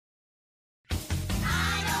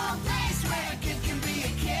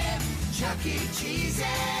E. Cheese's,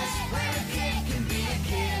 where a kid can be a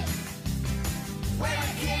kid. Where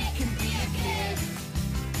a kid can be a kid.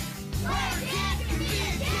 Where a kid can be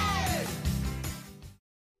a kid.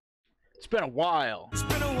 It's been a while. It's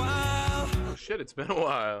been a while. Oh shit, it's been a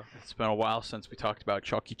while. It's been a while since we talked about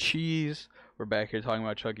Chuck E. Cheese. We're back here talking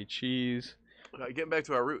about Chuck E. Cheese. Getting back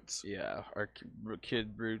to our roots. Yeah, our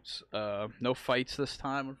kid roots. No fights this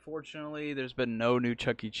time, unfortunately. There's been no new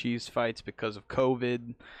Chuck E. Cheese fights because of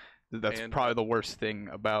COVID. That's probably the worst thing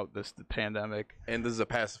about the pandemic. And this is a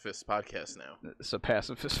pacifist podcast now. It's a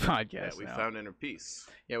pacifist podcast. Yeah, we found inner peace.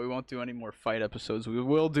 Yeah, we won't do any more fight episodes. We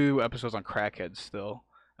will do episodes on crackheads still.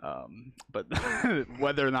 But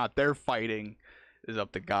whether or not they're fighting is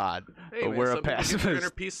up to God. Hey, but man, we're a some people get their pacifist. inner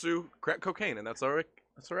peace through crack cocaine, and that's all right.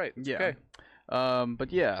 That's all right. It's Yeah. okay.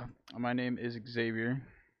 But yeah, my name is Xavier.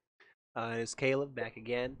 It's Caleb back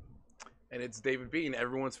again. And it's David Bean,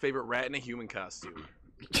 everyone's favorite rat in a human costume.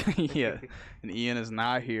 Yeah, and Ian is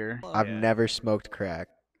not here, Oh, I've yeah. never smoked crack.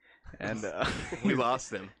 and We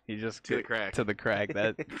lost him. he just To the crack. To the crack.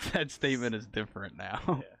 That statement is different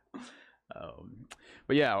now.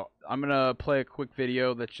 But yeah, I'm gonna play a quick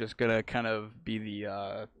video that's just gonna kind of be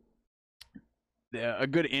a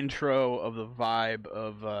good intro of the vibe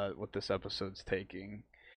of what this episode's taking,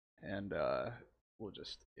 and we'll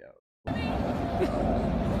just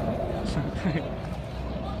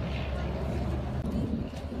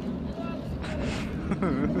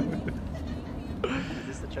Is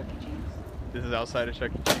this the Chuck E. Cheese? This is outside of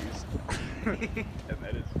Chuck E. Cheese, and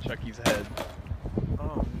that is Chucky's head.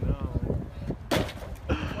 Oh no.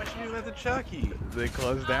 Why'd you do that to Chucky? They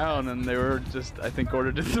closed down, and they were just, I think,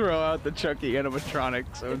 ordered to throw out the Chucky animatronic.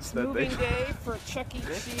 So It's instead, moving day for Chuck E.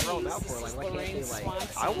 This Cheese. thrown out This for is like, why can't Lorraine they like?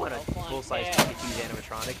 Swanson, I want a Oakland full-size Cat, Chuck E. Cheese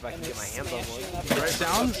animatronic if I and can get my it's hands on smashing one. up It the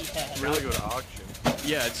sounds Chucky head. Really go to auction.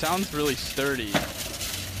 yeah, it sounds really sturdy.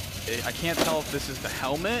 I can't tell if this is the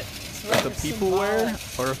helmet It's that the rather people wear,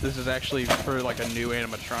 symbolic. or if this is actually for like a new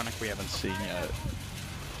animatronic we haven't seen yet.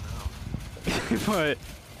 But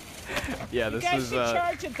yeah, You this guys is should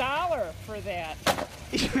charge $1 for that.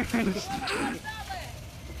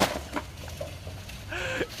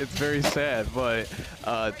 it's very sad, but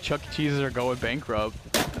Chuck E. Cheese's are going bankrupt.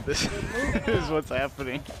 This is what's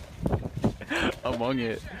happening among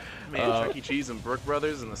it. Man, Chuck E. Cheese and Brooke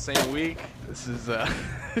Brothers in the same week. This is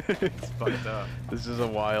It's fucked up. this is a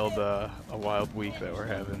wild week that we're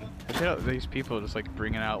having. Look at these people just like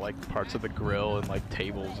bringing out like parts of the grill and like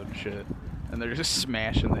tables and shit, and they're just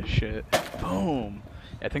smashing this shit. Boom.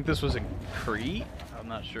 I think this was in Crete. I'm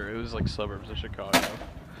not sure. It was like suburbs of Chicago.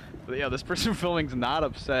 But yeah, this person filming's not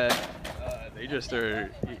upset. They just are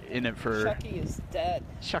in it for. Chucky is dead.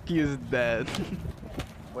 Chucky is dead.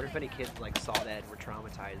 What if any kids like saw that and were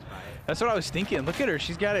traumatized by it? That's what I was thinking. Look at her.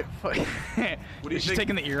 She's got it. What do you She's think?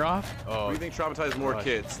 taking the ear off. What Oh. do you think traumatized more gosh.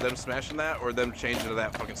 kids? Them smashing that, or them changing to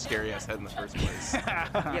that fucking scary ass head in the first place?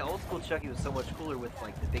 Yeah, old school Chucky was so much cooler with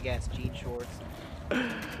like the big ass jean shorts, the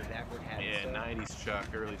backward hat. Yeah, and stuff. 90s Chuck,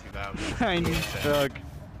 early 2000s. 90s Chuck.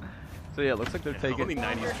 So yeah, it looks like they're Only taking 90s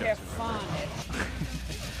Longer Chucks have remember. fun.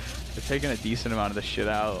 they're taking a decent amount of the shit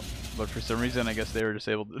out, but for some reason I guess they were just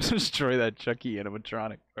able to destroy that Chucky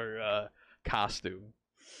animatronic or costume.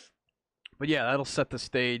 But yeah, that'll set the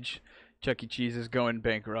stage. Chuck E. Cheese is going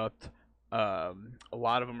bankrupt. A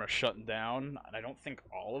lot of them are shutting down, and I don't think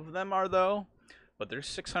all of them are though. But there's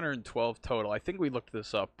 612 total. I think we looked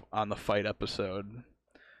this up on the fight episode.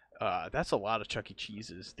 That's a lot of Chuck E.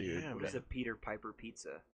 Cheeses, dude. Yeah, What is man. a Peter Piper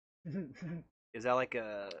pizza? Is that like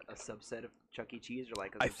a subset of Chuck E. Cheese or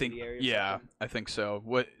like a I think, subsidiary or yeah, something? I think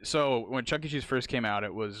so. So when Chuck E. Cheese first came out,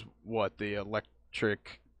 it was what, the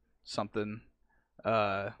electric something,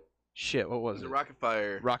 shit, what was The it? Rocket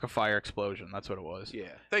Fire. Rocket Fire Explosion. That's what it was.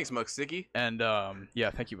 Yeah. Thanks, Muck Sticky. And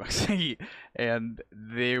yeah, thank you, Maxi. And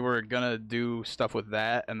they were gonna do stuff with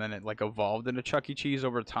that, and then it like evolved into Chuck E. Cheese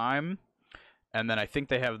over time. And then I think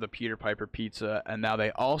they have the Peter Piper pizza, and now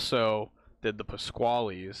they also did the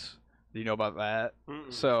Pasquale's. Do you know about that?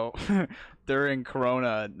 Mm-mm. So during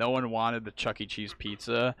Corona, no one wanted the Chuck E. Cheese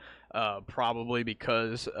pizza, probably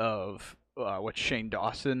because of what Shane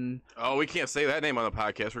Dawson. Oh, we can't say that name on the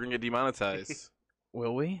podcast. We're gonna get demonetized.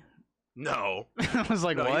 Will we? No. I was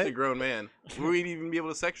like, No, what? he's a grown man. We'd even be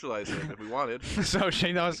able to sexualize him if we wanted. So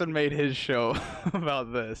Shane Dawson made his show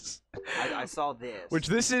about this, I saw this. which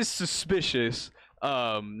this is suspicious.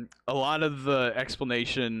 A lot of the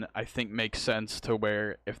explanation I think makes sense to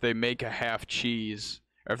where if they make a half cheese,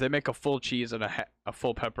 or if they make a full cheese and a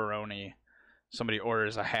full pepperoni, somebody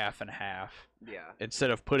orders a half and half. Yeah.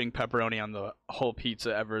 Instead of putting pepperoni on the whole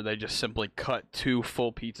pizza ever, they just simply cut two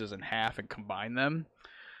full pizzas in half and combine them.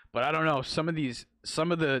 But I don't know. Some of the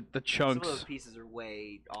Some of those chunks. pieces are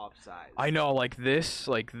way offside. I know, like this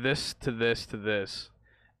to this to this.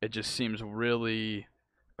 It just seems really,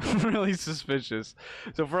 really suspicious.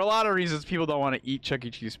 So for a lot of reasons, people don't want to eat Chuck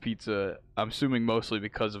E. Cheese pizza. I'm assuming mostly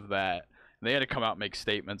because of that. They had to come out and make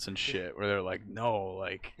statements and shit where they're like, no,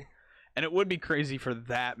 like, and it would be crazy for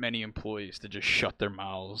that many employees to just shut their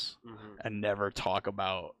mouths and never talk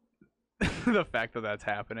about the fact that that's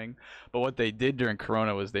happening. But what they did during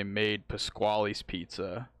Corona was they made Pasquale's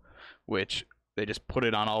pizza, which they just put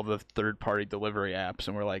it on all the third-party delivery apps,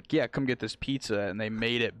 and we're like, yeah, come get this pizza, and they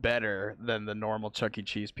made it better than the normal Chuck E.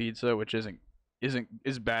 Cheese pizza, which isn't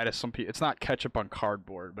as bad as some people. It's not ketchup on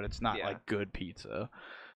cardboard, but it's not like good pizza.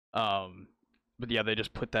 But yeah, they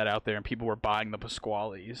just put that out there, and people were buying the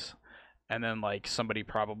Pasquale's. And then, like, somebody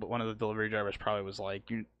probably, one of the delivery drivers probably was like,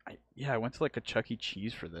 I went to, like, a Chuck E.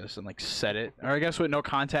 Cheese for this, and, like, said it. Or I guess with no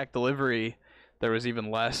contact delivery, there was even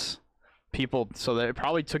less people, so that it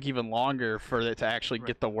probably took even longer for it to actually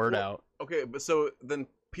get the word out. Okay, but so then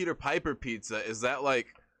Peter Piper Pizza, is that, like,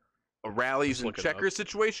 a rallies and checkers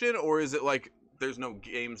situation, or is it, like, there's no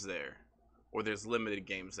games there? Or there's limited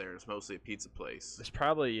games there, it's mostly a pizza place? There's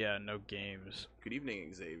probably, no games. Good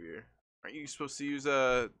evening, Xavier. Aren't you supposed to use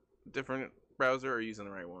a different browser, or are you using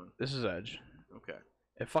the right one? This is Edge. Okay.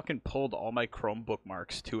 It fucking pulled all my Chrome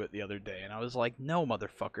bookmarks to it the other day, and I was like, no,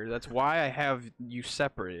 motherfucker, that's why I have you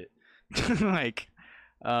separate. Like,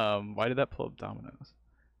 why did that pull up Domino's?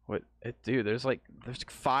 What? Dude, there's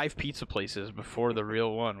 5 pizza places before the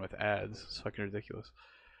real one with ads. It's fucking ridiculous.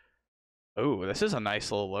 Oh, this is a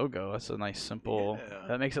nice little logo. That's a nice simple. Yeah.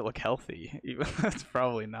 That makes it look healthy. Even that's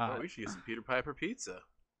probably not. Oh, we should get some Peter Piper Pizza.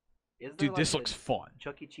 Is there, Dude, like, this a looks fun.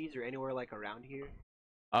 Chuck E. Cheese or anywhere like around here?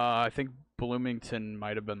 I think Bloomington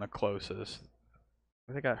might have been the closest.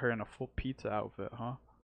 I think I got her in a full pizza outfit, huh?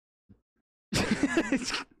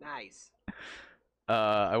 Nice.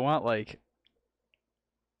 I want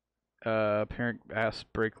parent ass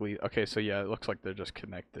Breakley. Okay, so yeah, it looks like they're just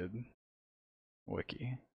connected.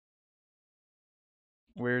 Wiki.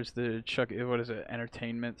 Where's the Chuck? What is it?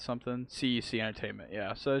 Entertainment something? CEC Entertainment.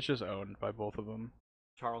 Yeah, so it's just owned by both of them.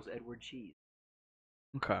 Charles Edward Cheese.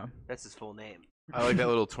 Okay. That's his full name. I like that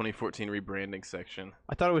little 2014 rebranding section.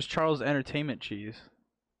 I thought it was Charles Entertainment Cheese.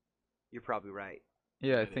 You're probably right.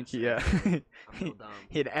 Yeah, I It think is. yeah. I'm so dumb.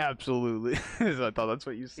 It absolutely is. I thought that's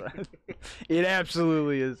what you said. It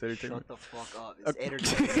absolutely is entertainment. Shut the fuck up. It's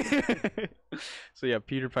entertainment. So yeah,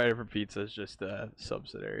 Peter Piper Pizza is just a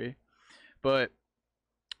subsidiary. But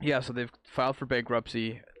yeah, so they've filed for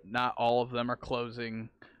bankruptcy. Not all of them are closing.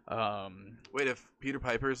 Wait, if Peter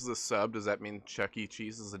Piper's is a sub, does that mean Chuck E.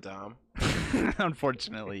 Cheese is a dom?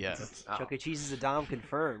 Unfortunately, yes. Chuck E. Cheese is a dom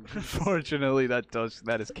confirmed. Unfortunately, that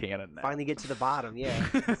is canon now. Finally get to the bottom, yeah.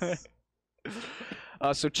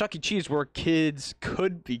 So Chuck E. Cheese, where kids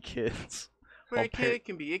could be kids, Where a kid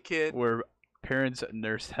can be a kid. where parents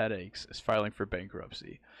nursed headaches, is filing for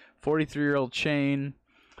bankruptcy. 43-year-old chain.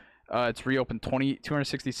 It's reopened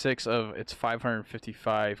 266 of its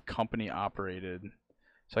 555 company operated.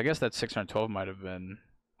 So I guess that 612 might have been.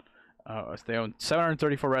 They own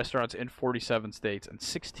 734 restaurants in 47 states and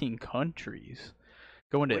 16 countries.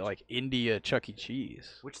 Going to like India, Chuck E.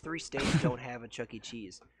 Cheese. Which 3 states don't have a Chuck E.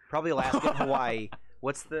 Cheese? Probably Alaska and Hawaii.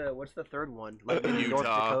 What's the third one? Like maybe North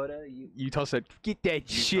Utah. Dakota? Utah said, "Get that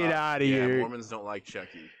shit Utah. out of Yeah, here." Mormons don't like Chuck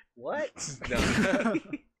E. What? No.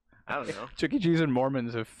 I don't know. Chuck E. Cheese and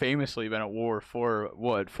Mormons have famously been at war for,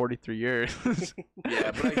 what, 43 years?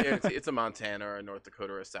 Yeah, but I guarantee it's a Montana or a North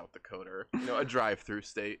Dakota or a South Dakota or, a drive-through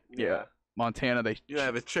state. Yeah. Montana, You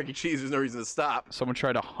have a Chuck E. Cheese, there's no reason to stop. someone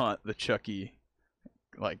tried to hunt the Chuck E.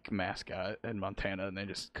 Mascot in Montana, and they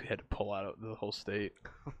just had to pull out of the whole state.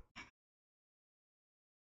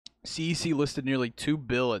 CEC listed nearly $2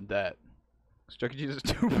 billion in debt. Chuck E. Cheese is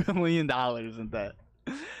 $2 billion in debt.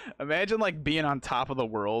 Imagine being on top of the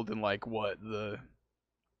world in the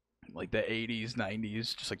 80s,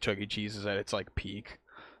 90s, just like Chuck E. Cheese is at its peak,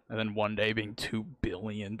 and then one day being $2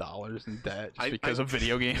 billion in debt just because of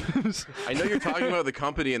video games. I know you're talking about the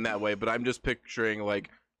company in that way, but I'm just picturing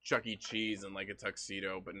Chuck E. Cheese in a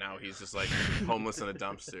tuxedo, but now he's just homeless in a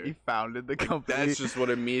dumpster. He founded the company. That's just what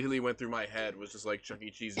immediately went through my head, was just Chuck E.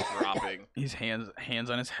 Cheese is dropping. He's hands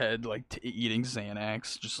on his head, eating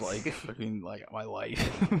Xanax, just fucking my life.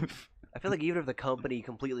 I feel like even if the company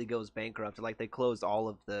completely goes bankrupt, they closed all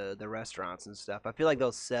of the restaurants and stuff, I feel like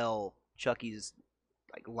they'll sell Chuck E.'s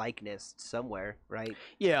likeness somewhere, right?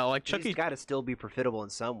 Yeah, Chuck E. got to still be profitable in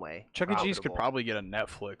some way. Chuck E. Cheese could Profitable. probably get a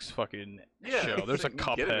Netflix fucking Yeah, show. There's a you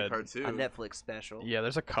can get it in Cuphead. cartoon. A Netflix special. Yeah,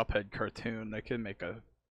 there's a Cuphead cartoon. They could make a.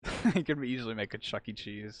 They could easily make a Chuck E.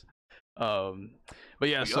 Cheese. But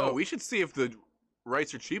yeah, Yo, so we should see if the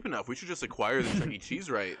rights are cheap enough. We should just acquire the Chuck E. Cheese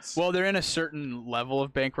rights. well, they're in a certain level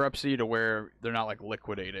of bankruptcy to where they're not like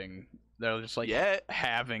liquidating. They're just like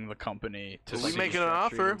having the company to we see. make an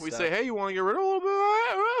offer. We say, hey, you want to get rid of a little bit?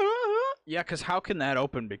 Yeah, because how can that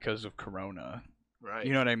open because of Corona? Right.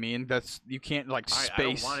 You know what I mean? That's you can't like space. I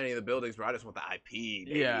don't want any of the buildings, bro. I just want the IP.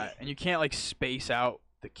 Baby. Yeah, and you can't like space out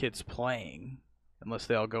the kids playing unless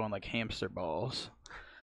they all go in like hamster balls.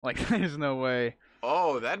 Like, there's no way.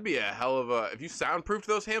 Oh, that'd be a hell of a... If you soundproofed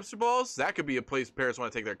those hamster balls, that could be a place parents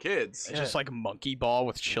want to take their kids. It's just like monkey ball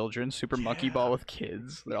with children, super monkey ball with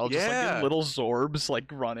kids. They're all just like in little Zorbs, like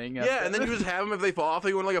running. Yeah, and then you just have them if they fall off,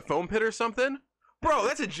 they go in like a foam pit or something. Bro,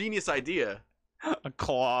 that's a genius idea. A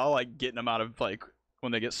claw, like getting them out of like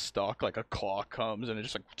when they get stuck, like a claw comes and it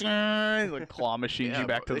just like claw machines you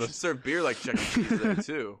back to they the. Should serve beer like Chuck E. Cheese there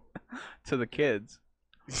too. To the kids.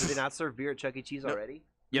 Do they not serve beer at Chuck E. Cheese already?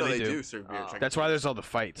 Yeah, no, they do serve beer. At Chuck That's E. why Cheese. there's all the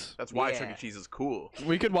fights. That's why Chuck E. Cheese is cool.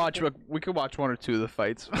 We could watch one or two of the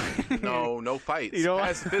fights. No fights. You know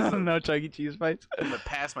Pacifism. No Chuck E. Cheese fights. I'm gonna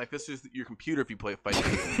pass my fist through your computer if you play a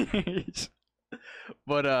fight.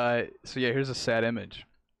 But so yeah, here's a sad image.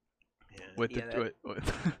 Yeah. With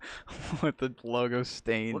with the logo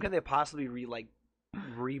stained. What can they possibly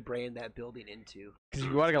rebrand that building into? Because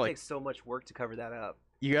you gotta It like takes so much work to cover that up.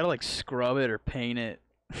 you gotta like scrub it or paint it.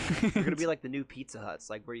 They're gonna be like the new Pizza Huts,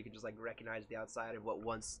 like where you can just like recognize the outside of what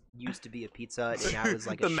once used to be a Pizza Hut and now is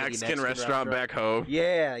like the a shitty Mexican restaurant back home.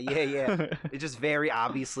 Yeah. It's just very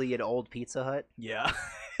obviously an old Pizza Hut. Yeah.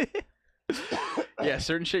 Yeah,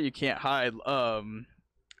 certain shit you can't hide.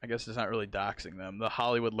 I guess it's not really doxing them. The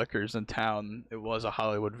Hollywood Liquors in town, it was a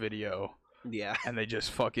Hollywood Video. Yeah. And they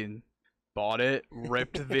just fucking bought it,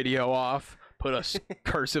 ripped the video off, put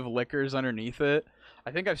cursive Liquors underneath it. I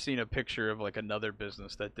think I've seen a picture of like another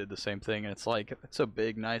business that did the same thing, and it's like it's a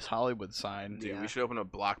big, nice Hollywood sign. Dude, we should open a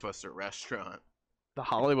Blockbuster restaurant. The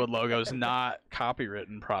Hollywood logo is not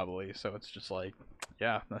copywritten, probably, so it's just like,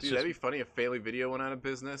 yeah, that's Dude, that'd be funny if Family Video went out of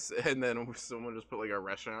business, and then someone just put like a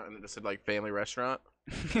restaurant, and it just said like Family Restaurant.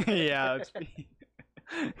 Yeah.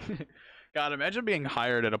 God, imagine being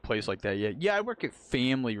hired at a place like that. Yeah, I work at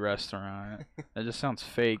Family Restaurant. That just sounds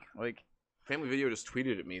fake. Like, Family Video just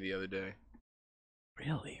tweeted at me the other day.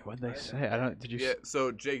 really? What'd they say? I don't. Did you? Yeah,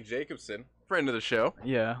 so Jake Jacobson, friend of the show,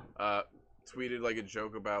 Yeah. tweeted like a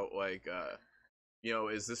joke about like,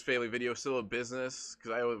 is this Family Video still a business?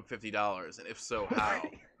 Because I owe him $50, and if so, how?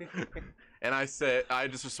 And I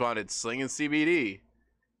just responded, slinging CBD.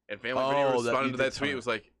 And Family Video responded to that tweet. It was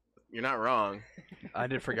like, you're not wrong. I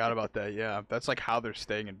forgot about that. Yeah, that's like how they're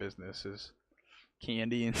staying in business is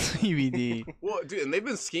candy and CBD. Well, dude, and they've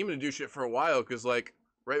been scheming to do shit for a while. Because like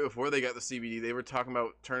right before they got the CBD, they were talking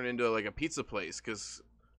about turning into like a pizza place. Because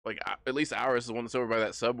like at least ours, the one that's over by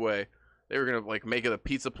that Subway, they were gonna like make it a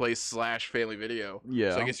pizza place / Family Video.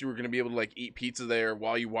 Yeah. So I guess you were gonna be able to like eat pizza there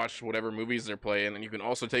while you watch whatever movies they're playing, and you can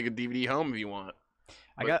also take a DVD home if you want.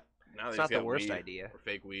 Now It's they not just the got worst weed idea. or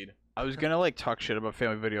fake weed. I was gonna like talk shit about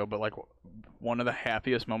Family Video, but like one of the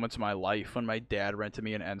happiest moments of my life when my dad rented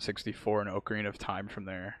me an N64 and Ocarina of Time from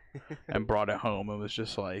there and brought it home. It was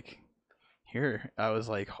just like, here. I was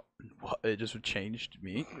like, what? It just changed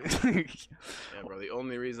me. Yeah, bro. The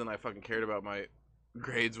only reason I fucking cared about my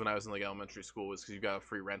grades when I was in like elementary school was because you got a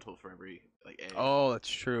free rental for every like A. Oh, that's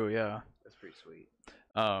true. Yeah. That's pretty sweet.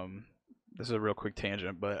 This is a real quick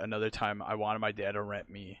tangent, but another time I wanted my dad to rent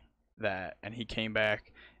me that, and he came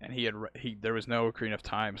back and there was no Ocarina of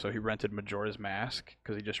Time, so he rented Majora's Mask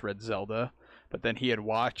because he just read Zelda, but then he had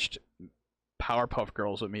watched Powerpuff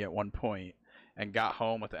Girls with me at one point and got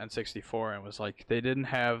home with the N64 and was like, they didn't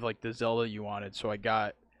have like the Zelda you wanted, so I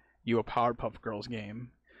got you a Powerpuff Girls game.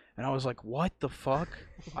 And I was like, what the fuck?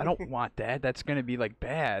 I don't want that. That's going to be, like,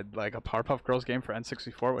 bad. Like, a Powerpuff Girls game for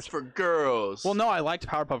N64. It's for girls. Well, no, I liked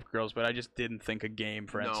Powerpuff Girls, but I just didn't think a game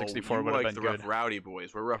for N64 would have been the good. Rough Rowdy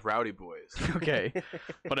Boys. We're Rough Rowdy Boys. Okay.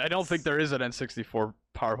 But I don't think there is an N64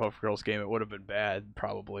 Powerpuff Girls game. It would have been bad,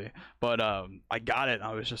 probably. But I got it, and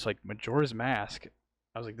I was just like, Majora's Mask.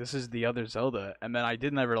 I was like, this is the other Zelda. And then I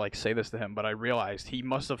didn't ever, like, say this to him, but I realized he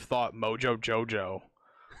must have thought Mojo Jojo,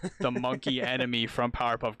 the monkey enemy from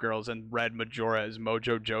Powerpuff Girls, and read Majora as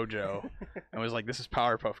Mojo Jojo, and was like, "This is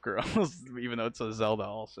Powerpuff Girls," even though it's a Zelda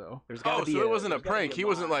also. So it wasn't a prank. He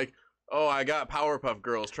wasn't like, "Oh, I got Powerpuff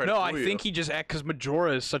Girls." No, I think he just because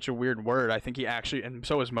Majora is such a weird word. I think he actually, and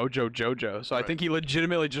so is Mojo Jojo. So I think he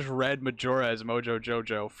legitimately just read Majora as Mojo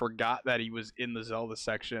Jojo, forgot that he was in the Zelda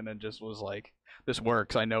section, and just was like, this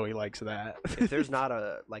works. I know he likes that. If there's not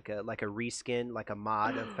a reskin, like a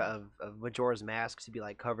mod of Majora's Mask to be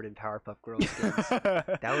like covered in Powerpuff Girls skins,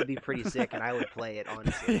 that would be pretty sick, and I would play it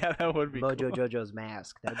honestly. Yeah, that would be Mojo cool. Jojo's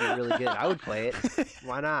Mask, that'd be really good. I would play it.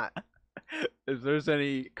 Why not? If there's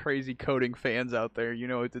any crazy coding fans out there, you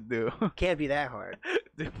know what to do. Can't be that hard.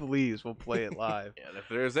 Please, we'll play it live. Yeah, and if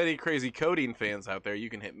there's any crazy coding fans out there, you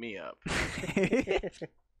can hit me up.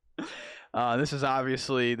 This is a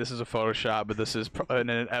Photoshop, but this is an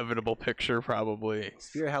inevitable picture probably.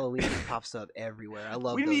 Spirit Halloween just pops up everywhere. I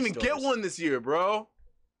love. We didn't those even get stores. one this year, bro.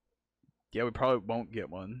 Yeah, we probably won't get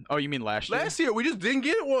one. Oh, you mean last year? Last year we just didn't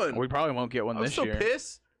get one. We probably won't get one I was this so year.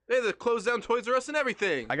 pissed. They had to close down Toys R Us and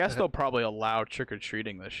everything. I guess they'll probably allow trick or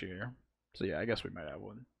treating this year. So yeah, I guess we might have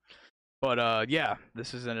one. But yeah,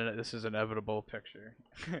 this is an inevitable picture.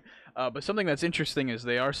 But something that's interesting is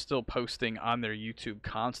they are still posting on their YouTube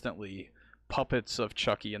constantly puppets of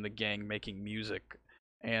Chucky and the gang making music,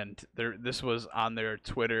 and this was on their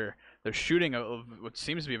Twitter. They're shooting what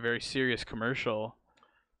seems to be a very serious commercial.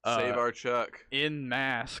 Save our Chuck. In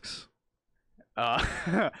masks.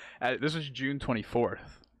 This was June 24th.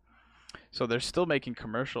 So they're still making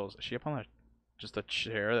commercials. Is she up on just a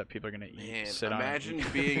chair that people are gonna Man, sit on? imagine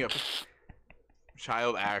being a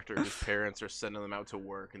child actor whose parents are sending them out to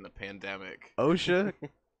work in the pandemic. OSHA?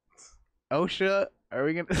 OSHA? Are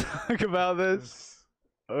we gonna talk about this?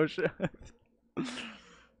 OSHA?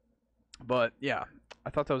 But yeah, I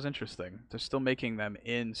thought that was interesting. They're still making them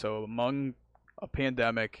so among a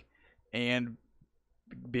pandemic and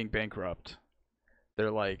being bankrupt,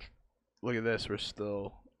 they're like, look at this, we're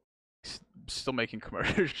still making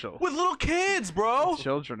commercials With little kids, bro. with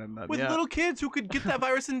children in them. With Yeah. little kids who could get that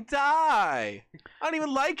virus and die. I don't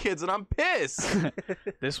even like kids, and I'm pissed.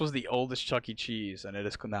 This was the oldest Chuck E. Cheese, and it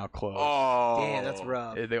is now closed. Oh, Damn, that's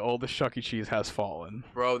rough. The oldest Chuck E. Cheese has fallen.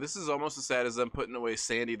 Bro, this is almost as sad as them putting away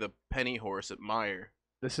Sandy the penny horse at Meyer.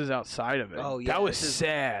 This is outside of it. Oh, yeah, that was this is-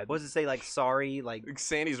 sad. What does it say? Like sorry, like Like,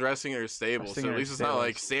 Sandy's resting in her stable, Resting so in at her least it's not stable.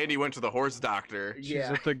 like Sandy went to the horse doctor. She's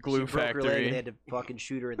yeah. at the glue she broke her leg and they factory. had to fucking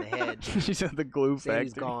shoot her in the head. She's at the glue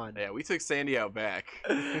Sandy's factory. gone. Yeah, we took Sandy out back.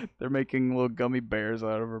 They're making little gummy bears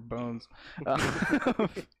out of her bones.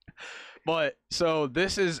 But so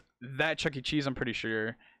this is that Chuck E. Cheese, I'm pretty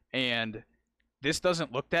sure, and this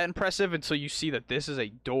doesn't look that impressive until you see that this is a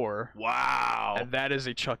door, Wow. and that is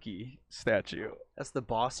a Chucky statue. That's the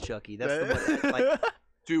boss Chucky. That's the one. That, like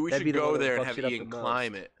Dude, we That'd should be the one go that there and fucks have it up Ian the most.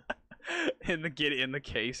 climb it. Get in the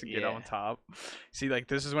case and get Yeah. on top. See, like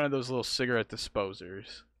this is one of those little cigarette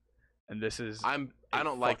disposers, and this is I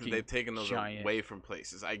don't like that fucking they've taken those giant- away from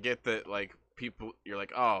places. I get that, like, people, you're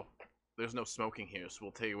like, oh, there's no smoking here, so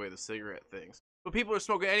we'll take away the cigarette things. But people are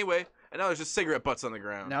smoking anyway, and now there's just cigarette butts on the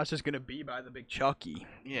ground. now it's just gonna be by the big Chucky,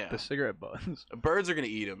 Yeah. the cigarette buttons. Birds are going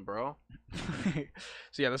to eat them, bro.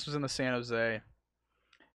 So yeah, this was in the San Jose,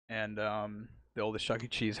 and the oldest Chuck E.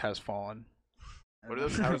 Cheese has fallen. What do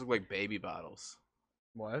those towers look like? Baby bottles.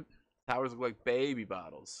 What? Towers look like baby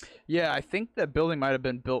bottles. Yeah, I think that building might have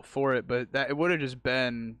been built for it, but that would have just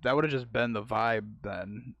been the vibe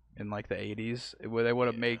then in like the 80s. They would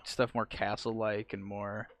have Yeah. made stuff more castle-like and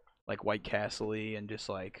more like White Castle-y and just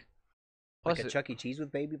like. like Plus a Chuck E. Cheese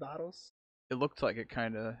with baby bottles. it looked like it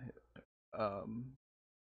kind of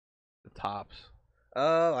the tops.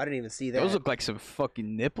 Oh, I didn't even see that. Those look like some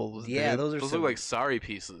fucking nipples. yeah, dude. those are Those some, look like sorry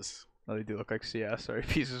pieces. Oh, they do look like sorry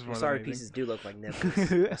pieces. More sorry than anything. pieces do look like nipples.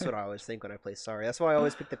 That's what I always think when I play sorry. That's why I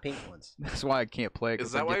always pick the pink ones. That's why I can't play it. Is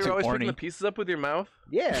 'cause I that why get you're too always horny. picking the pieces up with your mouth?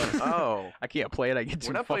 Yeah. Oh. I can't play it. I get too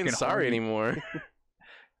We're not fucking playing sorry horny. anymore.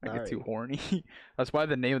 I get too Sorry. horny. That's why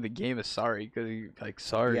the name of the game is sorry, because you like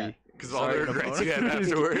sorry. Yeah. Because all the Sorry, regrets you have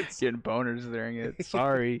afterwards. Getting boners during it.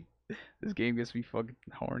 Sorry. This game gets me fucking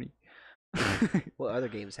horny. Well, other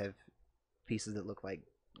games have pieces that look like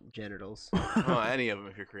genitals. Oh, any of them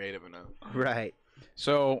if you're creative enough. Right.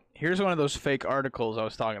 So here's one of those fake articles I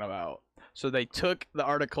was talking about. So they took the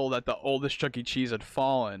article that the oldest Chuck E. Cheese had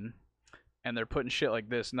fallen, and they're putting shit like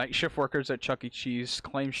this. Night shift workers at Chuck E. Cheese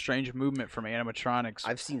claim strange movement from animatronics.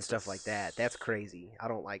 I've seen stuff like that. That's crazy. I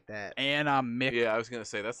don't like that. Yeah, I was going to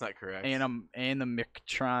say, that's not correct.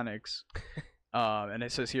 Animatronics. And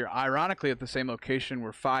it says here, ironically, at the same location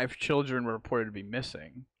where 5 children were reported to be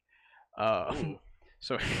missing. Ooh.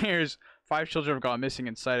 So here's 5 children have gone missing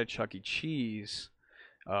inside a Chuck E. Cheese.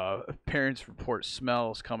 Parents report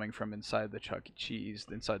smells coming from inside the Chuck E. Cheese,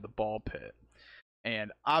 inside the ball pit.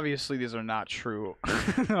 And obviously these are not true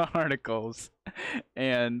articles.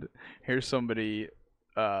 And here's somebody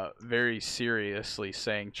very seriously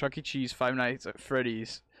saying Chuck E. Cheese, Five Nights at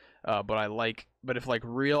Freddy's But if like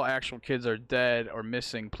real actual kids are dead or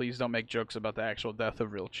missing, please don't make jokes about the actual death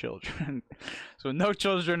of real children. So no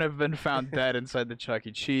children have been found dead inside the Chuck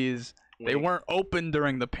E. Cheese. They Wink. weren't open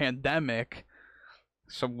during the pandemic,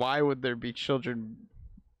 so why would there be children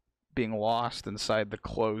being lost inside the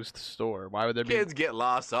closed store? Why would there be Kids get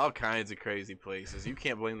lost all kinds of crazy places. You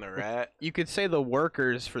can't blame the rat. You could say the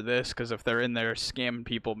workers for this, because if they're in there scamming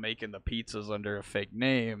people making the pizzas under a fake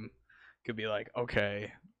name, could be like,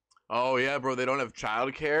 okay. Oh yeah, bro. They don't have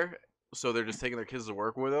childcare, so they're just taking their kids to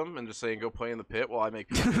work with them and just saying, "Go play in the pit while I make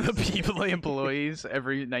pizzas." The people, the employees,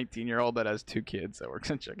 every 19-year-old that has 2 kids that works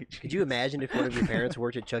in Chuck E. Cheese. Could you imagine if one of your parents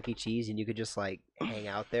worked at Chuck E. Cheese and you could just like hang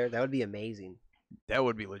out there? That would be amazing. That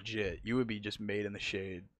would be legit. You would be just made in the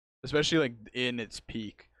shade, especially like in its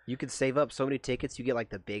peak. You could save up so many tickets. You get like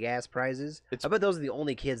the big ass prizes. I bet those are the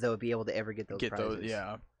only kids that would be able to ever get those prizes.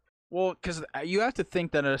 Yeah. Well, because you have to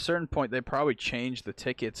think that at a certain point they probably change the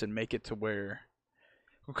tickets and make it to where,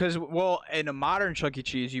 because in a modern Chuck E.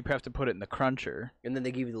 Cheese you have to put it in the cruncher And then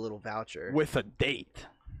they give you the little voucher. with a date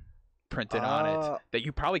printed on it that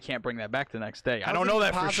you probably can't bring that back the next day. I don't know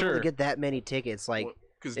that for sure. To get that many tickets, like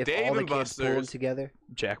Because if Dave all the and kids pull them Buster's, together.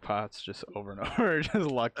 Jackpots just over and over, just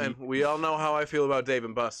lucky. and we all know how I feel about Dave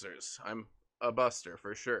and Buster's. I'm a Buster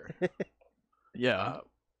for sure. Yeah.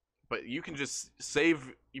 But you can just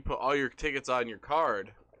save. You put all your tickets on your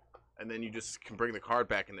card, and then you just can bring the card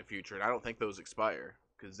back in the future. And I don't think those expire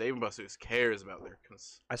because Dave and Buster's cares about their.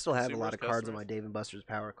 I still have a consumers, lot of cards on customers. my Dave and Buster's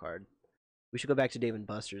Power Card. We should go back to Dave and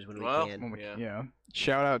Buster's when Well, we can. Yeah.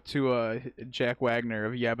 Shout out to Jack Wagner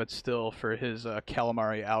of Yeah But Still for his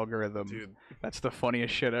calamari algorithm. Dude, That's the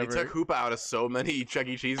funniest shit they ever. took Hoopa out of so many Chuck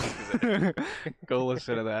E. Cheeses. 'Cause Go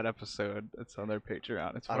listen to that episode. It's on their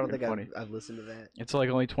Patreon. It's I don't fucking think funny. I've listened to that. It's like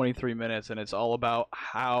only 23 minutes, and it's all about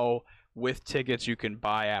how with tickets you can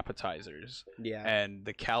buy appetizers. Yeah. And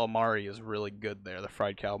the calamari is really good there, the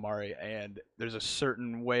fried calamari. And there's a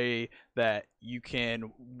certain way that you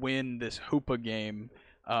can win this Hoopa game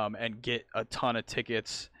and get a ton of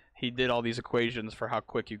tickets. He did all these equations for how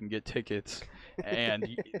quick you can get tickets. And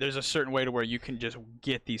there's a certain way to where you can just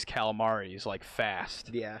get these calamaris like fast.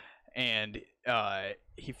 Yeah. And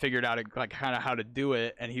he figured out like kind of how to do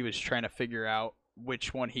it, and he was trying to figure out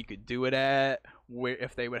which one he could do it at, where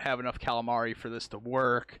if they would have enough calamari for this to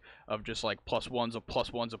work, of just like plus ones of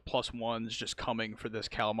plus ones of plus ones just coming for this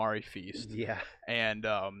calamari feast. Yeah. And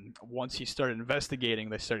once he started investigating,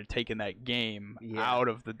 they started taking that game Yeah. out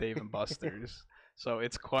of the Dave and Buster's. So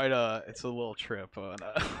it's a little trip on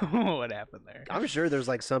what happened there. I'm sure there's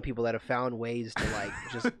like some people that have found ways to like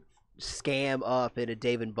just scam up at a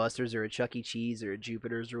Dave and Buster's or a Chuck E. Cheese or a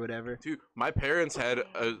Jupiter's or whatever. Dude, my parents had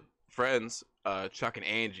friends, Chuck and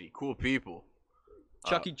Angie, cool people.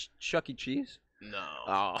 Chuck E. Cheese? No.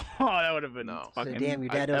 Oh, that would have been No. So, fucking damn, your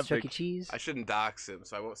dad knows Chuck epic. E. Cheese? I shouldn't dox him,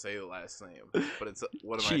 so I won't say the last name. But it's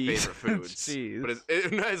one of my Cheese. favorite foods. It's cheese. But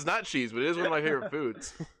it's not cheese, but it is one of my favorite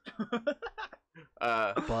foods.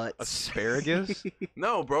 But Asparagus?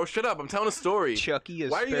 No, bro, shut up. I'm telling a story. Chucky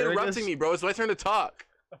Why are asparagus? you interrupting me, bro? It's my turn to talk.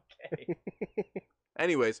 Okay.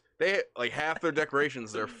 Anyways, they like half their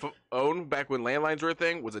decorations, their phone back when landlines were a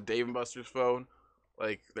thing was a Dave and Buster's phone.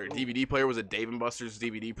 Like their DVD player was a Dave and Buster's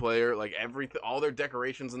DVD player. Like everything, all their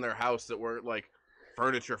decorations in their house that weren't like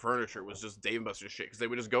furniture was just Dave and Buster's shit because they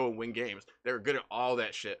would just go and win games. They were good at all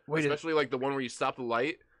that shit, especially like the one where you stop the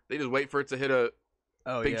light. They just wait for it to hit a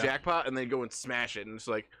big jackpot and then go and smash it, and it's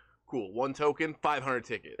like, cool, 1 token, 500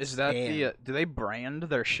 tickets. Is that Damn. do they brand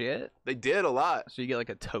their shit? They did a lot. So you get like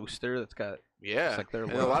a toaster that's got Yeah, like their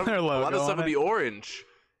and logo- a lot their of logo stuff on would it. be orange.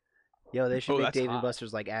 yo, they should Oh, make that's Dave and hot.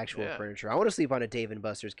 Buster's like actual Yeah. furniture. I want to sleep on a Dave and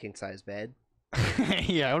Buster's king size bed.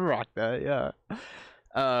 Yeah, I would rock that. Yeah.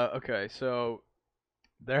 Okay, so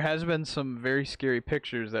there has been some very scary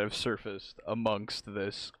pictures that have surfaced amongst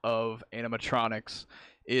this of animatronics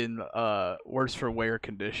in worse for wear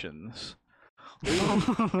conditions.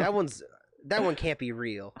 that one can't be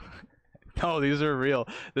real. No, these are real.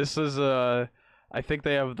 This is I think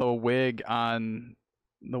they have the wig on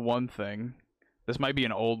the one thing. This might be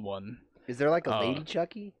an old one. Is there like a lady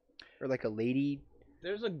Chucky or like a lady?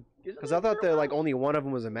 There's a Because I thought that like only one of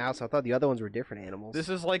them was a mouse. I thought the other ones were different animals. This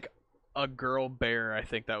is like a girl bear. I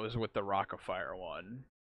think that was with the Rock-afire one.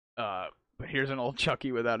 But here's an old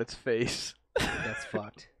Chucky without its face. That's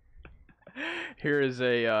fucked. Here is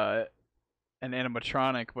an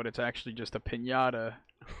animatronic, but it's actually just a piñata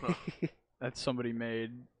that somebody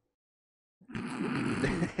made.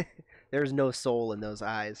 There's no soul in those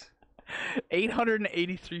eyes.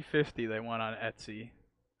 $883.50 they went on Etsy.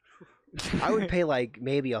 I would pay like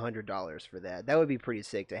maybe $100 for that. That would be pretty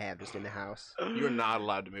sick to have just in the house. You're not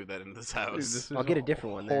allowed to move that into this house. Dude, this is I'll get a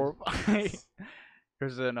different one then. horrible.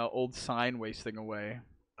 There's an old sign wasting away.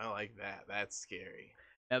 I like that. That's scary.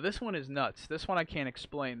 Now this one is nuts. This one I can't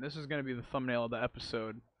explain. This is gonna be the thumbnail of the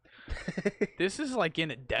episode. This is like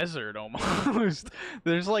in a desert almost.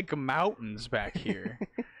 There's like mountains back here.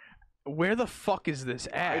 Where the fuck is this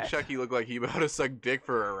Why at? Chucky look like he about to suck dick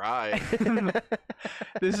for a ride?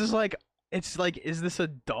 This is like, it's like, is this a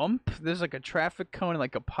dump? There's like a traffic cone and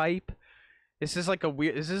like a pipe. This is like a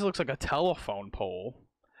weird, this looks like a telephone pole.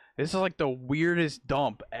 This is like the weirdest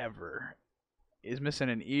dump ever. He's missing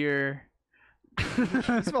an ear.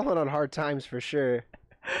 He's falling on hard times for sure.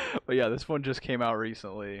 But yeah, this one just came out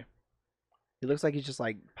recently. He looks like he's just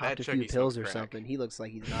like popped a few Chucky pills smokes or crack. something. He looks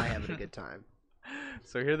like he's not having a good time.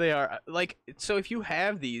 So here they are. Like, so if you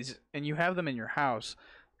have these and you have them in your house,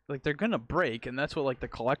 like they're gonna break, and that's what like the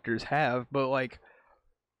collectors have. But like,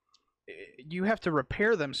 you have to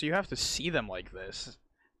repair them, so you have to see them like this,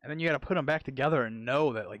 and then you got to put them back together and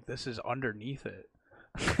know that like this is underneath it,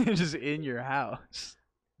 just in your house.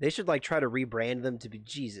 They should like try to rebrand them to be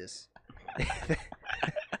Jesus.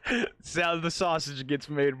 Sound the sausage gets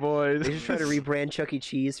made, boys. They should try to rebrand Chuck E.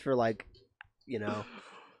 Cheese for like, you know,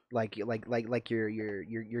 like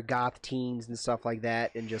your goth teens and stuff like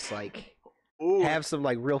that, and just like Ooh, have some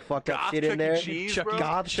like real fucked up goth shit Chuck in E. there. Cheese, Chuck E. bro?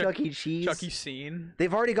 Goth Chuck- Chuck E. Cheese. Chucky scene.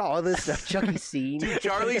 They've already got all this stuff. Chuck E. Scene. Dude,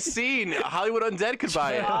 Charlie Scene. Hollywood Undead could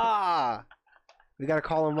buy it. Ah, we gotta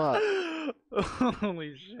call him up.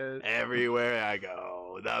 Holy shit. Everywhere I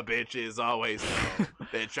go, the bitches always know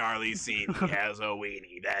that Charlie Scene has a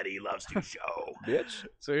weenie that he loves to show. Bitch.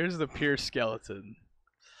 So here's the pure skeleton.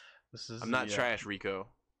 This is I'm not the, trash, Rico.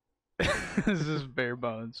 this is bare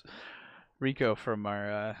bones. Rico from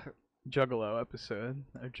our Juggalo episode,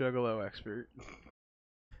 our Juggalo expert.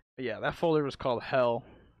 But yeah, that folder was called Hell.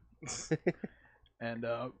 And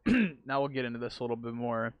now we'll get into this a little bit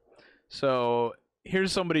more. So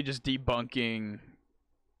here's somebody just debunking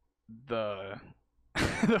the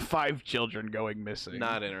the 5 children going missing.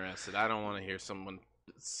 Not interested. I don't want to hear someone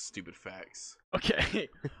stupid facts. Okay,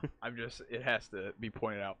 it has to be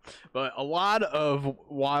pointed out. But a lot of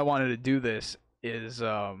why I wanted to do this is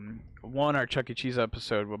one, our Chuck E. Cheese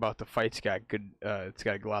episode about the fights got good. It's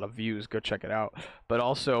got a lot of views. Go check it out. But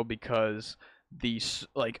also because these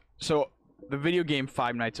the video game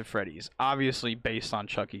Five Nights at Freddy's, obviously based on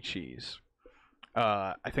Chuck E. Cheese.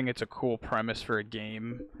 I think it's a cool premise for a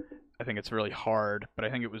game. I think it's really hard, but I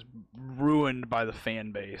think it was ruined by the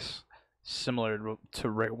fan base. Similar to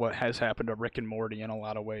what has happened to Rick and Morty in a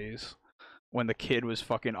lot of ways, when the kid was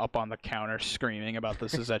fucking up on the counter screaming about the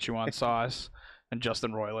Szechuan sauce, and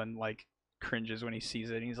Justin Roiland like cringes when he sees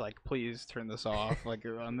it, and he's like, "Please turn this off." Like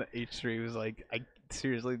on the H3, he was like, "I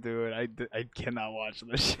seriously do it. I cannot watch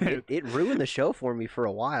this shit." It ruined the show for me for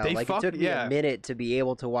a while. They Like it took me yeah. a minute to be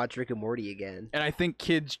able to watch Rick and Morty again. And I think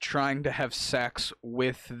kids trying to have sex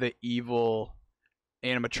with the evil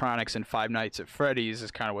animatronics in Five Nights at Freddy's is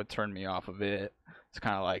kind of what turned me off of it. It's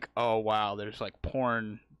kind of like, oh wow, there's like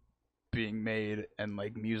porn being made and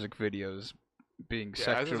like music videos being Yeah,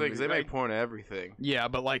 I was sexually. gonna say, 'cause they make porn of everything. Yeah,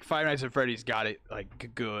 but like Five Nights at Freddy's got it like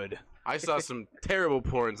good. I saw some terrible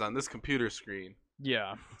porns on this computer screen.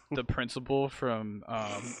 Yeah, the principal from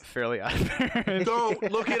Fairly Odd Parents.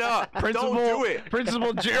 Don't look it up. Principal, Don't do it.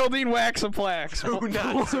 Principal Geraldine Waxaplax. Do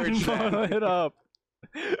not search that. Pull it up.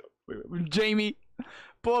 Jamie,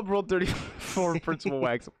 pull up Rule 34 Principal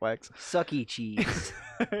Waxaplax. Sucky cheese.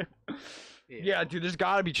 Yeah, dude, there's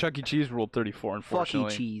gotta be Chuck E. Cheese Rule 34,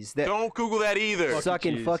 unfortunately. Fucky cheese. That Don't Google that either. Fuck.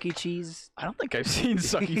 sucking cheese. fucky cheese. I don't think I've seen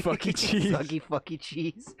Sucky Fucky Cheese. Sucky fucky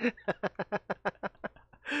cheese.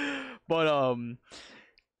 But,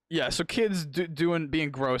 yeah, so kids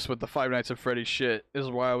being gross with the Five Nights at Freddy's shit is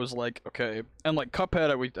why I was like, okay. And, like,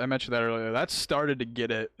 Cuphead, I mentioned that earlier, that started to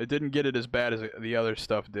get it. It didn't get it as bad as the other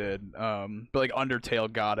stuff did. But, like,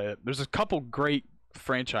 Undertale got it. There's a couple great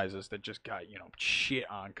franchises that just got, shit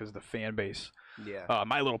on because the fan base. Yeah.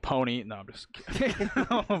 My Little Pony. No, I'm just kidding.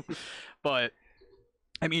 But,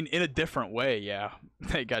 I mean, in a different way, yeah,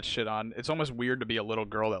 they got shit on. It's almost weird to be a little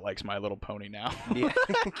girl that likes My Little Pony now. Yeah.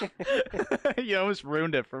 You almost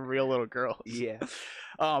ruined it for real little girls. Yeah.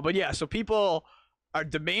 But yeah, so people are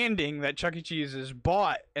demanding that Chuck E. Cheese is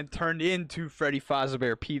bought and turned into Freddy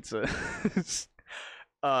Fazbear Pizza.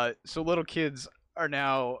 So little kids are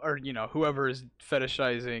now, or whoever is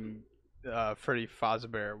fetishizing Freddy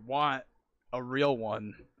Fazbear want a real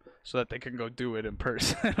one so that they can go do it in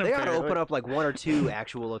person. They gotta open up like 1 or 2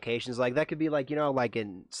 actual locations. Like that could be like like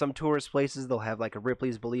in some tourist places they'll have like a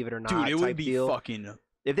Ripley's Believe It or Not Dude, it type would be deal. fucking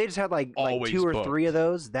If they just had like Always 2 or booked. 3 of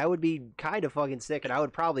those, that would be kind of fucking sick, and I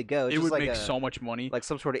would probably go. It's It just would like make a, so much money. like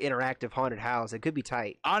some sort of interactive haunted house. It could be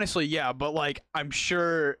tight. Honestly, yeah, but like I'm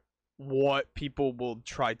sure what people will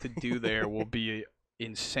try to do there will be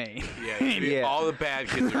insane. Yeah, dude, Yeah. all the bad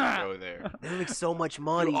kids are gonna go there. They would make so much Dude,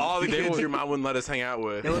 money. all the They kids would- your mom wouldn't let us hang out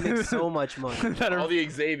with. They would make so much money. That All are, the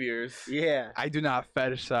Xaviers. Yeah. I do not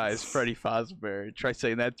fetishize Freddy Fazbear. Try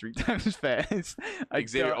saying that 3 times fast. I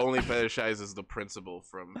Xavier don't- only fetishizes the principal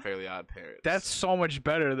from Fairly Odd Parents. That's so much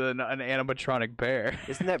better than an animatronic bear.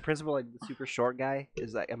 Isn't that principal like the super short guy?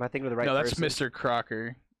 Is that? Am I thinking of the right no, that's person? Mr.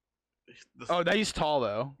 Crocker. The- Oh, that he's tall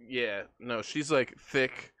though. yeah. No, she's like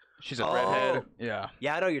thick. She's a Oh. redhead. Yeah.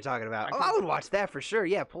 Yeah, I know what you're talking about. I Oh, can- I would watch that for sure.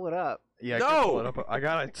 Yeah, pull it up. Yeah. I can pull No! it up. I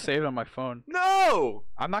got it saved on my phone. No.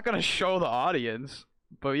 I'm not gonna show the audience,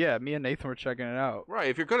 but yeah, me and Nathan were checking it out. Right.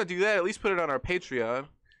 If you're gonna do that, at least put it on our Patreon.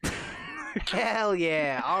 Hell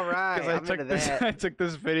yeah! All right, Because I'm into this, that. I took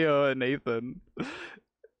this video of Nathan.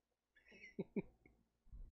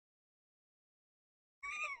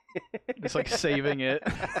 It's like saving it.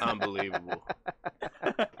 Unbelievable.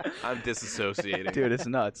 I'm disassociating. Dude, it's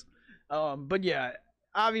nuts. But yeah,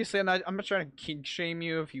 obviously I'm not trying to kink shame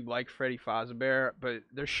you if you like Freddy Fazbear, but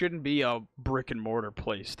there shouldn't be a brick and mortar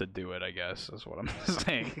place to do it, I guess, is what I'm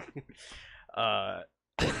saying.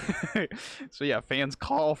 So yeah, fans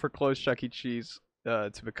call for closed Chuck E. Cheese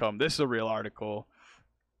to become, this is a real article.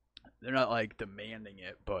 They're not like demanding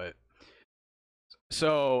it, but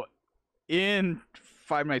so in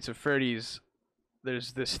Five Nights at Freddy's,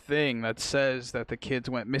 there's this thing that says that the kids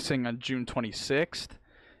went missing on June 26th.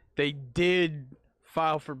 They did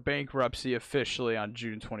file for bankruptcy officially on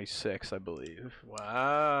June 26th, I believe.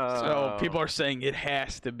 Wow. So people are saying it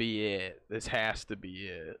has to be it. This has to be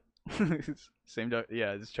it.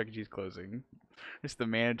 Yeah, this Chuck E. Cheese closing. It's the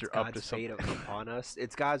manager It's up to God's fate something. upon us.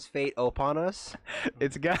 It's God's fate upon us.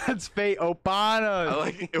 It's God's fate upon us. I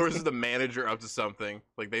like it was the manager up to something.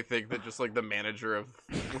 Like they think that just like the manager of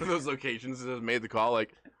one of those locations has made the call.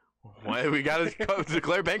 Like, why we gotta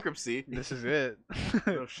declare bankruptcy? This is it.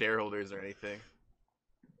 No shareholders or anything.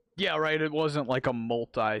 Yeah, right. It wasn't like a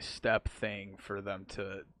multi-step thing for them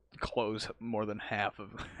to close more than half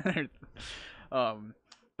of.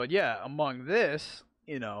 But yeah, among this,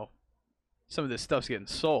 you know, some of this stuff's getting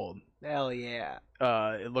sold. Hell yeah!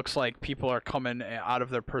 It looks like people are coming out of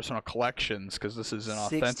their personal collections because this is an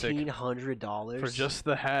authentic $1,600 for just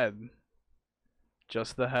the head.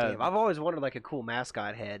 Just the head. Damn, I've always wanted like a cool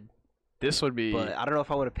mascot head, This would be. but I don't know if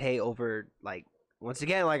I want to pay over like once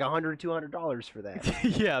again like $100, $200 for that.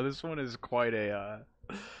 Yeah, this one is quite a.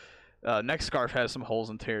 Next scarf has some holes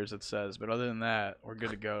and tears, it says, but other than that, we're good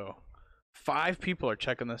to go. 5 people are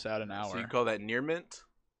checking this out an hour. So you call that near mint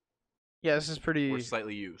Yeah, this is pretty. or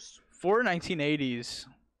slightly used? For 1980s,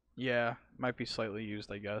 yeah, might be slightly used,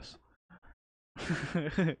 I guess.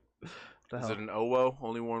 The Is hell? it an OWO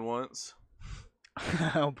only worn once?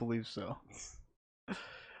 I don't believe so.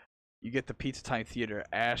 You get the Pizza Time Theater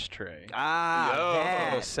ashtray. Ah, Yo.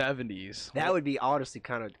 that, 70s. that would be honestly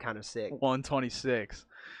kind of sick. 126.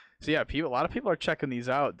 So yeah, a lot of people are checking these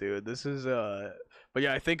out, dude. This is but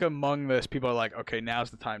yeah, I think among this, people are like, okay,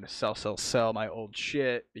 now's the time to sell my old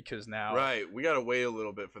shit because now Right. We gotta wait a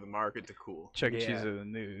little bit for the market to cool. Chuck E. Yeah. Cheese are the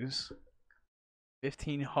news.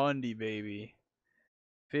 1500, baby.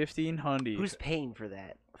 1500. Who's paying for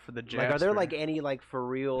that? for the Jasper? Like, are there like any like for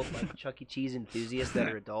real like Chuck E. Cheese enthusiasts that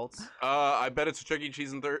are adults? I bet it's a Chuck E.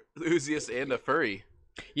 Cheese enthusiast and a furry.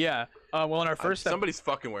 Yeah. Well, in our first Somebody's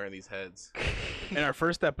fucking wearing these heads. in our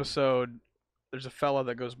first episode, there's a fella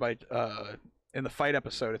that goes by in the fight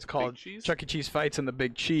episode. It's called Big Cheese? Chuck E. Cheese Fights and the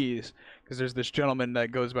Big Cheese because there's this gentleman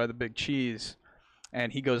that goes by the Big Cheese,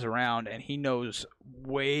 and he goes around and he knows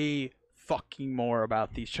way fucking more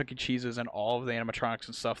about these Chuck E. Cheeses and all of the animatronics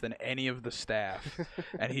and stuff than any of the staff.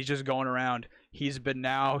 And he's just going around. He's been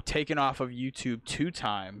now taken off of YouTube 2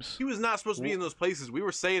 times. He was not supposed to be in those places. We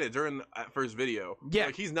were saying it during that first video. Yeah.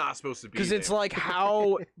 Like, he's not supposed to be Because it's there. like,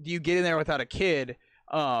 how do you get in there without a kid?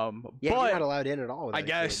 Yeah, But you're not allowed in at all. I without a kid.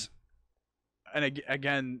 guess, and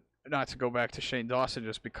again, not to go back to Shane Dawson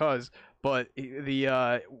just because, but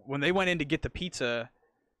the when they went in to get the pizza,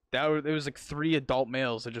 there was like 3 adult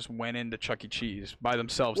males that just went into Chuck E. Cheese by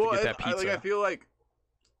themselves to get that pizza. I feel like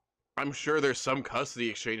I'm sure there's some custody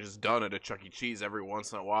exchanges done at a Chuck E. Cheese every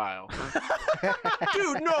once in a while.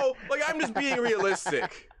 Dude, no, like I'm just being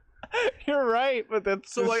realistic. You're right, but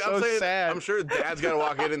that's So like so I'm saying, sad. I'm sure Dad's got to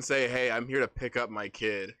walk in and say, "Hey, I'm here to pick up my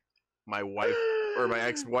kid. My wife or my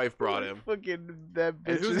ex-wife brought him." Fucking that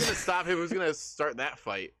And bitch. who's gonna stop him? Who's gonna start that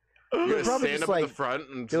fight? You're They'd gonna probably stand just, up at like- the front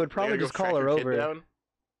and they would probably gotta go just call track her your kid over. down?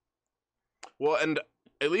 Well, and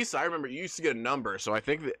at least I remember you used to get a number, so I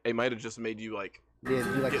think that it might have just made you like Yeah, do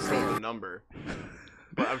like get a sold a stamp. number.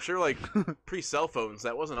 But I'm sure like pre-cell phones,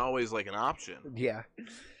 that wasn't always like an option. Yeah.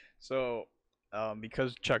 So,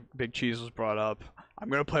 because Big Cheese was brought up, I'm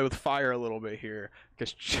gonna play with fire a little bit here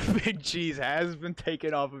because Big Cheese has been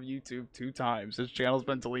taken off of YouTube 2 times. His channel's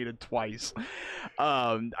been deleted twice.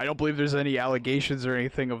 I don't believe there's any allegations or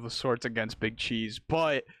anything of the sorts against Big Cheese,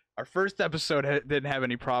 but our first episode didn't have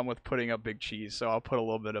any problem with putting up Big Cheese, so I'll put a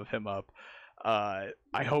little bit of him up. I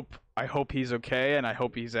hope he's okay, and I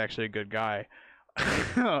hope he's actually a good guy.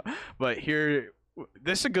 But here,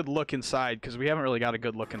 this is a good look inside because we haven't really got a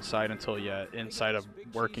good look inside until yet, inside of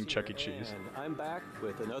working Chuck E. Cheese. And I'm back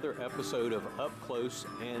with another episode of Up Close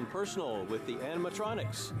and Personal with the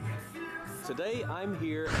animatronics. Today I'm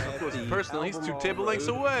here at the Personal, he's 2 Albemarle table lengths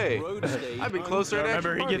Road away. road stage I've been closer than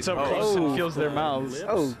Remember, he gets up Oh. close and Oh. feels their mouths. Lips.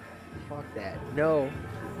 Oh, fuck that. No.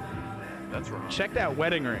 That's wrong. Check that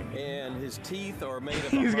wedding ring. And his teeth are made of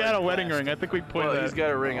He's got a hard wedding ring. plastic. I think we pointed Well, that. he's got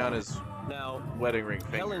a ring on his Now, wedding ring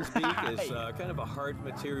finger. Helen's beak is kind of a hard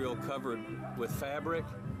material covered with fabric,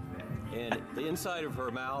 and the inside of her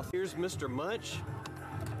mouth. Here's Mr. Munch,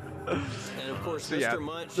 and of course, So, Mr. yeah,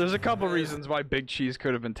 Munch. there's a couple has- reasons why Big Cheese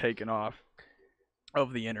could have been taken off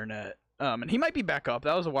of the internet. And he might be back up.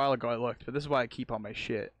 That was a while ago I looked, but this is why I keep all my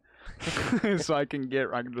shit. So I can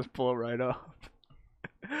just pull it right up.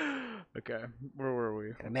 Okay, where were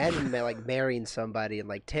we? Imagine like marrying somebody and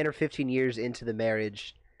like 10 or 15 years into the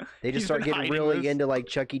marriage, they just He's start been getting hiding really this. into like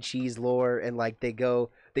Chuck E. Cheese lore and like they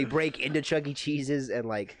break into Chuck E. Cheese's and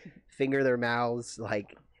like finger their mouths.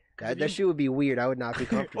 Like that shit would be weird. I would not be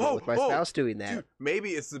comfortable with my spouse doing that. Dude, maybe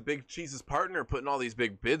it's the Big Cheese's partner putting all these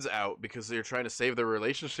big bids out because they're trying to save their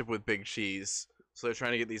relationship with Big Cheese. So they're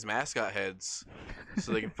trying to get these mascot heads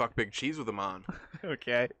so they can fuck Big Cheese with them on.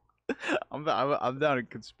 Okay. I'm down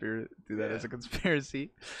to do that Yeah. as a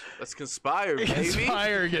conspiracy. Let's conspire, baby.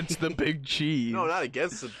 Conspire against the Big Cheese. No, not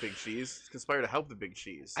against the Big Cheese. Let's conspire to help the Big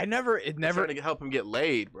Cheese. It We're never. trying to help him get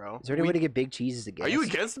laid, bro. Is there any way to get Big Cheeses again? Are you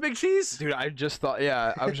against the Big Cheese? Dude, I just thought.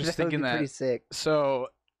 Yeah, I was just That would thinking be pretty that. sick. So,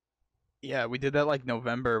 yeah, we did that like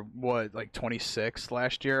November, like 26th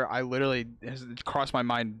last year. I literally it crossed my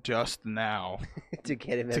mind just now to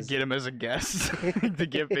get him to as get him as a guest to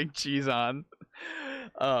get Big Cheese on.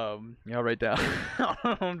 Yeah, I'll write down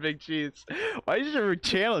on Big Cheese. Why does your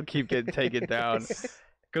channel keep getting taken down?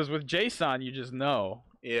 Because with Jason, you just know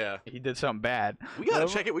Yeah. he did something bad. We gotta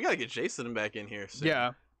check it. We gotta get Jason back in here soon.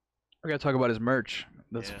 Yeah, we gotta talk about his merch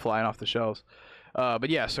that's Yeah. flying off the shelves. But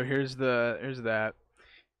yeah, so here's that.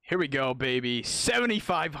 Here we go, baby.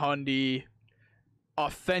 7500,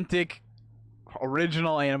 authentic,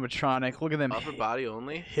 original animatronic. Look at them Upper body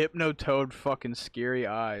only? hypnotoad fucking scary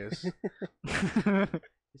eyes.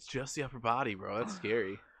 It's just the upper body, bro. That's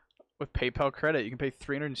scary. With PayPal credit, you can pay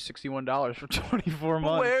 $361 for 24 But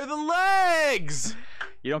months. where are the legs?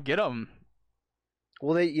 You don't get them.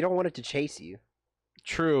 well, you don't want it to chase you.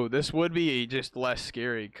 True. This would be just less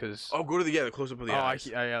scary because. Oh, go to the close up of the eyes.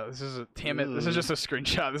 yeah. This is damn it. This is just a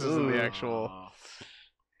screenshot. This isn't the actual. Oh.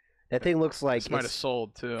 That thing looks like This might have it's-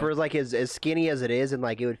 sold too. for like as skinny as it is, and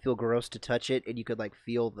like it would feel gross to touch it, and you could like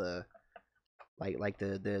feel the like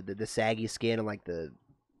the saggy skin and like the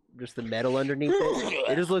just the metal underneath it.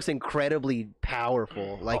 It just looks incredibly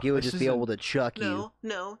powerful. Like it would this just be is able to chuck you.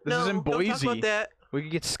 No. This is in Don't talk Boise. about that. We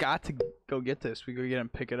could get Scott to go get this. We could get him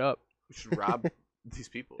pick it up. We should rob these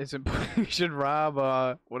people. It's in, we should rob.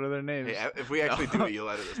 What are their names? Hey, if we actually do it, you'll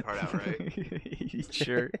edit this part out, right?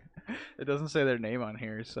 Sure. It doesn't say their name on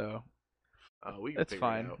here, so We can that's figure it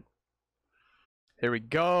fine. out. Here we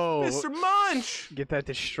go. Mr. Munch! Get that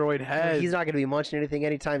destroyed head. He's not going to be munching anything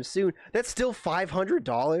anytime soon. That's still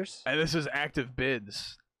 $500. And this is active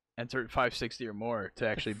bids. Enter 560 or more to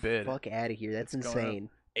actually bid. Fuck out of here. That's It's going up. insane.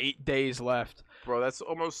 8 days left. Bro, that's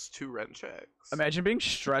almost 2 rent checks. Imagine being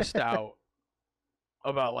stressed out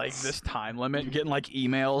about like this time limit and getting like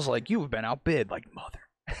emails like you've been outbid. Like mother.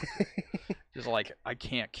 Just like I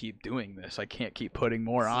can't keep doing this. I can't keep putting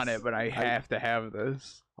more on it, but I have to have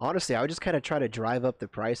this. Honestly, I would just kind of try to drive up the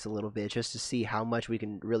price a little bit just to see how much we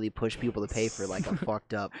can really push people to pay for like a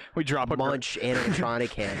fucked up We drop a munch animatronic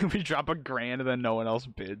head. we drop $1,000 and then no one else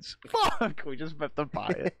bids. Fuck! We just have to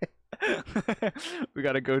buy it. We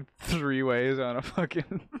gotta go 3 ways on a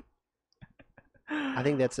fucking. I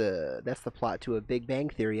think that's the plot to a Big Bang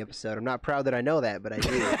Theory episode. I'm not proud that I know that, but I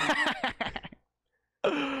do.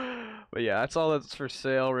 But yeah, that's all that's for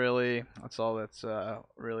sale, really. That's all that's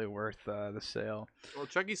really worth the sale. Well,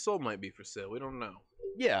 Chuck E. Soul might be for sale. We don't know.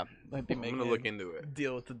 Yeah, might be I'm making gonna a look into it.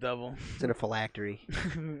 deal with the devil. It's in a phylactery.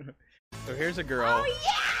 So here's a girl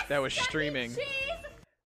that was streaming.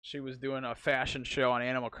 she was doing a fashion show on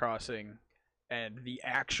Animal Crossing, and the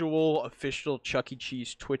actual official Chuck E.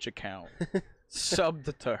 Cheese Twitch account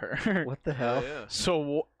subbed to her. What the Oh, hell? yeah.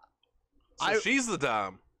 So So she's the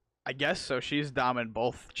dom. I guess so. She's doming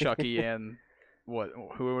both Chucky and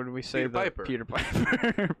who would we say? Peter Piper. Peter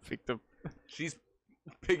Piper. She's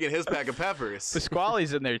picking his pack of peppers.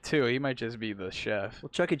 Pasquale's in there too. He might just be the chef. Well,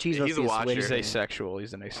 Chuck E. Cheese Yeah, must he's a be watcher. Swedish He's man. asexual.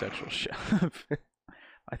 He's an asexual chef.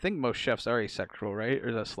 I think most chefs are asexual, right? Or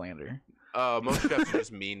is that slander? Most chefs are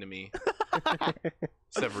just mean to me.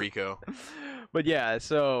 Except Rico. But yeah,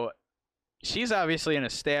 so she's obviously an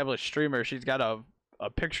established streamer. She's got a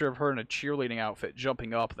picture of her in a cheerleading outfit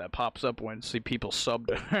jumping up that pops up when people sub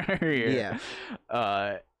to her. Yeah.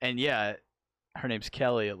 And yeah, her name's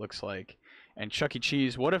Kelly, it looks like. And Chuck E.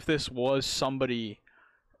 Cheese, what if this was somebody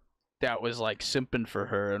that was like simping for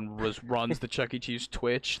her and runs the Chuck E. Cheese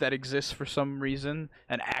Twitch that exists for some reason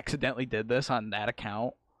and accidentally did this on that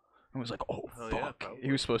account? And was like, oh, Hell yeah, fuck. probably.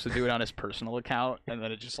 He was supposed to do it on his personal account, and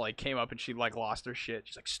then it just like came up and she like lost her shit.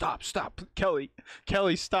 She's like, stop,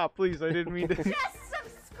 Kelly, stop, please. I didn't mean to. Just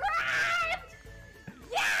subscribed!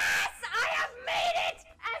 Yes! I have made it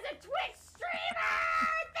as a Twitch streamer!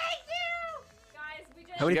 Thank you! Guys, we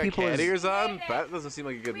just How many You got people cat is- ears on? made it. That doesn't seem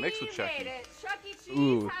like a good mix with We Chucky. made it. Chuck E. Cheese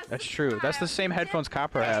Ooh, has that's true. That's the same subscribed. headphones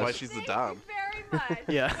Copper That's has. why she's the Thank dom. you very much.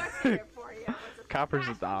 Yeah. What's in it for you? What's Copper's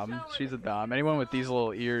a fashion dom. show or She's a is it dom. Anyone with these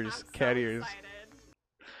little ears, I'm so cat ears. excited.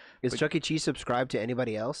 Is Chuck E. Cheese subscribed to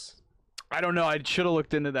anybody else? I don't know. I should have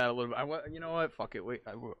looked into that a little bit. You know what? Fuck it.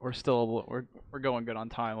 We're still we're going good on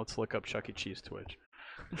time. Let's look up Chuck E. Cheese Twitch.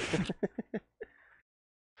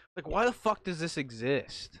 Like, why the fuck does this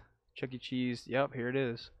exist? Chuck E. Cheese. Yep, here it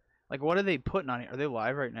is. Like, what are they putting on it? Are they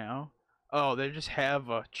live right now? Oh, they just have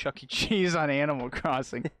a Chuck E. Cheese on Animal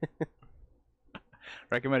Crossing.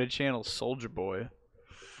 Recommended channel Soldier Boy.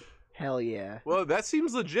 Hell yeah. Well, that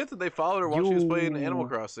seems legit that they followed her while she was playing Yo. Animal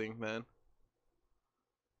Crossing, man.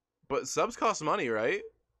 But subs cost money, right?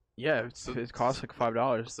 Yeah, So- it costs like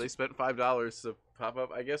 $5. So they spent $5 to pop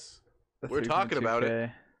up. I guess we're talking about it.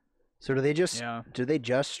 So do they just Yeah, do they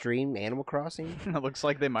just stream Animal Crossing? it looks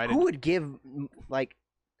like they might Who have would give like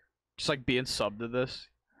just like being subbed to this.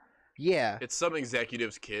 yeah. It's some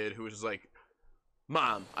executive's kid who was just like,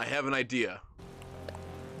 "Mom, I have an idea."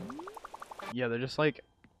 Yeah, they just like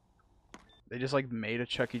made a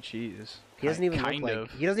Chuck E. Cheese. He doesn't even kind look of.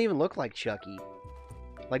 like he doesn't even look like Chucky.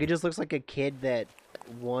 Like it just looks like a kid that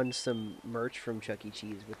won some merch from Chuck E.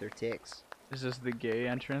 Cheese with their ticks. Is this the gay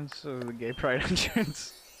entrance or the gay pride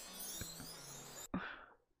entrance?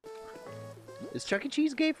 Is Chuck E.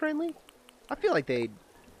 Cheese gay friendly? I feel like they.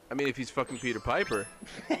 I mean, if he's fucking Peter Piper,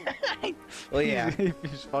 Well, yeah.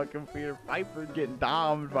 He's fucking Peter Piper getting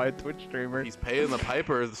domed by a Twitch streamer. he's paying the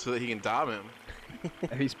Piper so that he can dom him.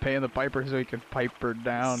 He's paying the Piper so he can piper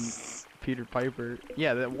down Peter Piper.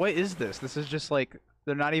 Yeah, what is this? This is just like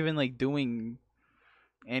they're not even like doing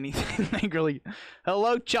anything. Like really,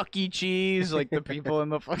 hello Chuck E. Cheese. Like the people in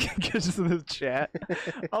the fucking kids in the chat.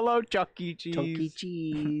 Hello Chuck E. Cheese. Chuck E.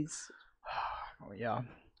 Cheese. Oh, yeah.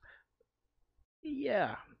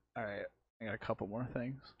 Yeah. All right. I got a couple more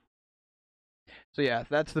things. So yeah,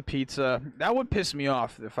 that's the pizza. That would piss me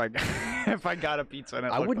off if I if I got a pizza and it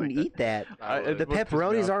I looked wouldn't like eat that. I would. The It would piss me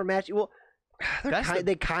pepperonis off. aren't matching. Well, That's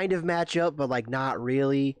they kind of match up, but like not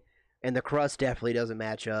really. And the crust definitely doesn't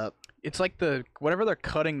match up. It's like the whatever they're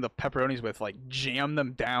cutting the pepperonis with, like jam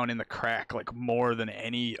them down in the crack like more than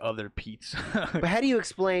any other pizza. But how do you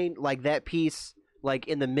explain like that piece, like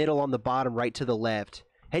in the middle on the bottom, right to the left?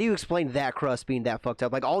 How do you explain that crust being that fucked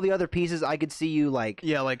up? Like all the other pieces, I could see you like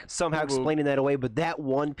Yeah, like somehow explaining that away, but that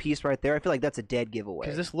one piece right there, I feel like that's a dead giveaway.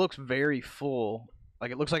 because this looks very full. Like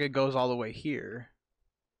it looks like it goes all the way here.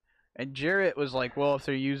 And Jarrett was like, "Well, if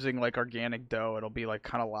they're using like organic dough, it'll be like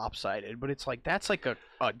kind of lopsided." But it's like that's like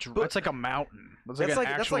that's like a mountain. That's like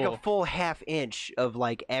that's like a full half inch of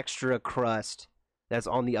like extra crust that's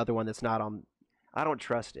on the other one that's not on. I don't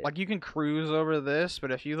trust it. like you can cruise over this, but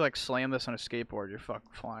if you like slam this on a skateboard, you're fucking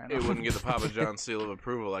flying. It off. wouldn't get the Papa John seal of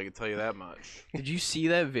approval. I can tell you that much. Did you see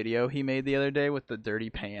that video he made the other day with the dirty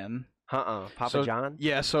pan? Papa So- John.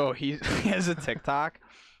 Yeah, so he has a TikTok,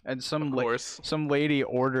 and some Of course. some lady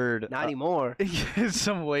ordered Not anymore.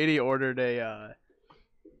 some lady ordered a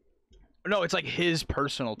no, it's like his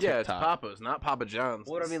personal TikTok. Yeah, it's Papa's, not Papa John's.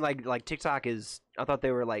 What I mean, like TikTok is. I thought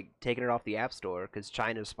they were like taking it off the App Store because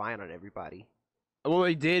China's spying on everybody. Well,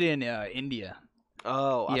 they did in India.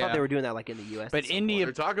 Oh, I Yeah. thought they were doing that like in the U.S. But at some India-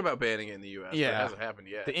 They're talking about banning it in the U.S. But Yeah. it hasn't happened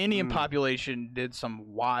yet. The Indian population did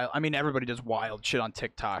some wild. I mean, everybody does wild shit on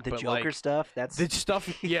TikTok. point. The but Joker like, stuff. That's the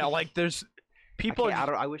stuff. Yeah, like there's people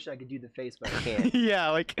are I wish I could do the face, but I can't. yeah,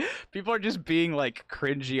 like people are just being like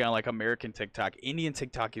cringy on like American TikTok. Indian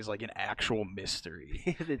TikTok is like an actual mystery.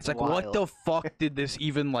 It's like, what wild. the fuck did this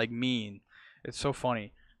even like mean? It's so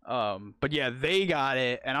funny. But yeah, they got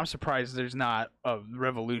it, and I'm surprised there's not a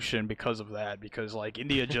revolution because of that. Because like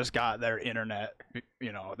India just got their internet,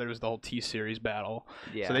 you know, there was the whole T-Series battle.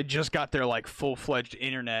 Yeah. So they just got their like full-fledged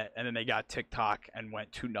internet, and then they got TikTok and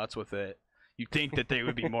went too nuts with it. You'd think that they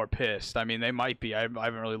would be more pissed. I mean, they might be. I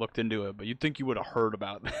haven't really looked into it, but you'd think you would have heard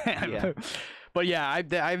about that. Yeah. But yeah,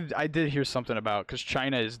 I did hear something about, because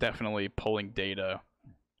China is definitely pulling data.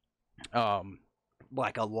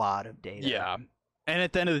 Like a lot of data. Yeah. And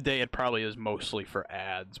at the end of the day, it probably is mostly for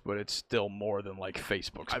ads, but it's still more than like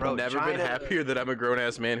Facebook's. I've Bro, never been China- happier that I'm a grown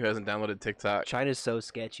ass man who hasn't downloaded TikTok. China's so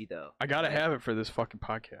sketchy though. I gotta have it for this fucking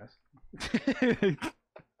podcast.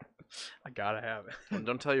 I gotta have it. And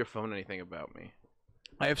don't tell your phone anything about me.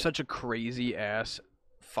 I have such a crazy ass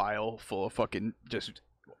file full of fucking just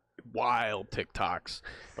wild TikToks,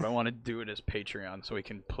 but I want to do it as Patreon so we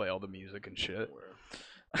can play all the music and shit.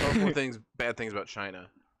 Tell us more bad things about China.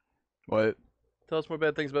 What? Tell us more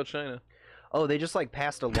bad things about China. Oh, they just like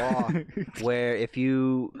passed a law where if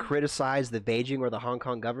you criticize the Beijing or the Hong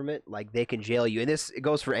Kong government, like they can jail you. And it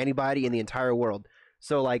goes for anybody in the entire world.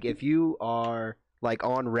 So like if you are like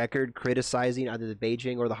on record criticizing either the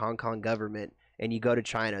Beijing or the Hong Kong government and you go to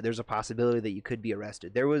China, there's a possibility that you could be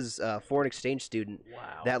arrested. There was a foreign exchange student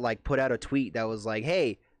that like put out a tweet that was like,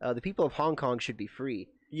 "Hey, the people of Hong Kong should be free."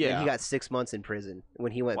 Yeah. And he got 6 months in prison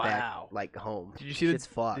when he went back Wow. like home. Did you see Shit's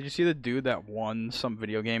fucked. Did you see the dude that won some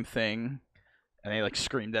video game thing, and they like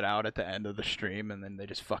screamed it out at the end of the stream, and then they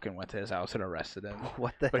just fucking went to his house and arrested him?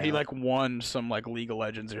 What the But hell? he like won some like League of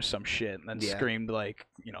Legends or some shit, and then Yeah. screamed like,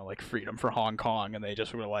 you know, like freedom for Hong Kong, and they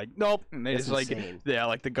just were like, nope, and they That's just like, insane. yeah,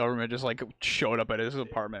 like the government just like showed up at his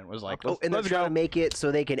apartment, was like, Oh, and they're let's trying go. to make it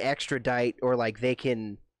so they can extradite or like they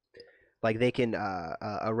can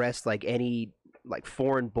arrest like any like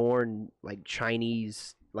foreign-born like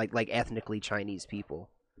Chinese like ethnically Chinese people.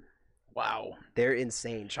 Wow. They're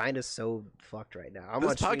insane. China's so fucked right now. I'm This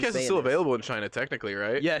on stream podcast is saying still this. available in China, technically,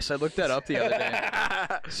 right? Yes, I looked that up the other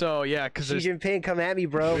day. So yeah, because Xi Jinping, come at me,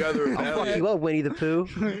 bro. We got the I'll rebellion. fuck you up, Winnie the Pooh.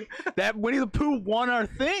 that Winnie the Pooh won our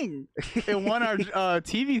thing. It won our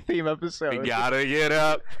TV theme episode. We gotta get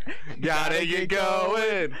up, gotta get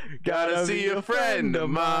going, gotta see a friend of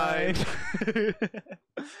mine.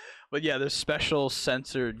 But yeah, the special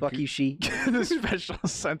censored. Fuck you, Xi. The special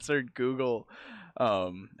censored Google.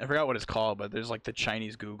 I forgot what it's called, but there's like the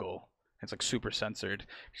Chinese Google. It's like super censored.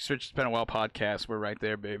 Search It's Been a While podcast. We're right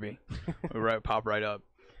there, baby. Pop right up.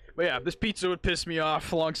 But yeah, this pizza would piss me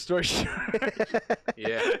off. Long story short.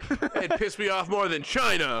 Yeah, it pissed me off more than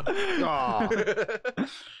China. Aw.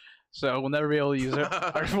 So we'll never be able to use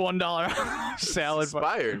our $1 salad.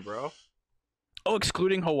 Inspired, bro. Oh,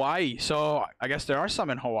 excluding Hawaii. So I guess there are some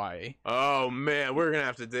in Hawaii. Oh man, we're gonna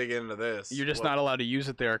have to dig into this. You're just not allowed to use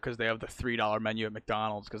it there because they have the $3 menu at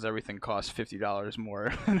McDonald's because everything costs $50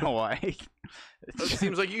 more in Hawaii. It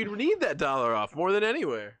seems like you'd need that dollar off more than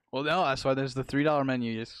anywhere. Well, no, that's why there's the $3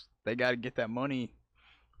 menu. They got to get that money.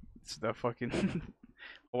 It's the fucking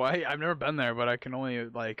Hawaii. I've never been there, but I can only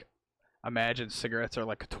like imagine cigarettes are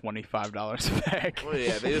like $25 a pack. Well,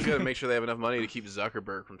 yeah, they just gotta make sure they have enough money to keep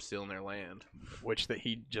Zuckerberg from stealing their land. Which that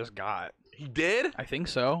he just got. He did? I think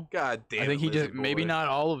so. God damn. I think it, he just Lizzie maybe boy. not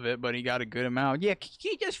all of it, but he got a good amount. Yeah,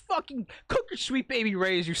 he just fucking cook your sweet baby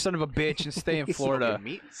Rays, you son of a bitch, and stay in Florida. Smoking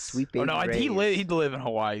meat? Sweet baby Oh no, Rays. he did live in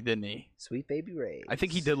Hawaii, didn't he? Sweet baby Rays. I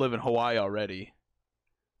think he did live in Hawaii already.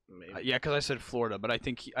 Maybe. Yeah, because I said Florida, but I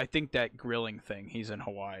think that grilling thing, he's in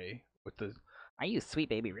Hawaii with the. I use Sweet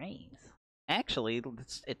Baby Rays. Actually,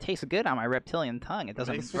 it tastes good on my reptilian tongue. It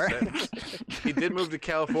doesn't Makes burn. sense. He did move to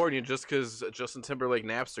California just because Justin Timberlake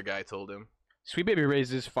Napster guy told him. Sweet Baby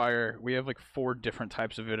Ray's is fire. We have like 4 different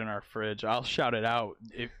types of it in our fridge. I'll shout it out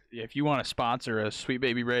if you want to sponsor us, Sweet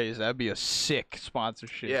Baby Ray's. That'd be a sick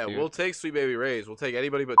sponsorship. Yeah, dude. we'll take Sweet Baby Ray's. We'll take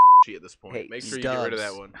anybody but at this point. Hey, Make sure you get rid of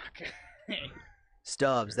that Stubbs. one.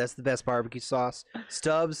 Stubbs. That's the best barbecue sauce.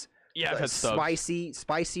 Stubbs. Yeah, I've had Stubbs.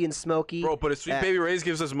 Spicy and smoky. Bro, but if Sweet Baby Ray's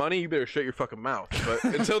gives us money, you better shut your fucking mouth. But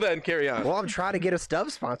until then, carry on. Well, I'm trying to get a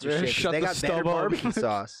Stubbs sponsorship. 'cause Shut they the got better stub up. barbecue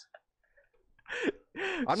sauce.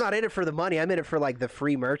 I'm not in it for the money. I'm in it for like the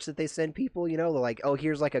free merch that they send people. You know, they're like, oh,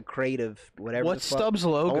 here's like a crate of whatever. What's the fuck. Stubbs' I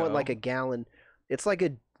logo? want like a gallon. It's like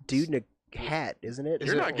a dude in a hat, isn't it?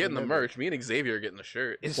 You're I not don't getting the remember. merch. Me and Xavier are getting the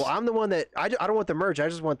shirt. Well, I'm the one that I don't want the merch. I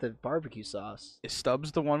just want the barbecue sauce. Is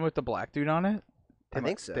Stubbs the one with the black dude on it? I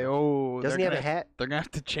think so. they're Doesn't he have a gonna- hat? They're gonna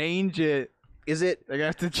have to change it. Is it? They're gonna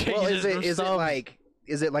have to change Well, it. from is it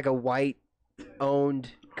Stubbs. like a white owned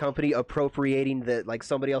company appropriating the like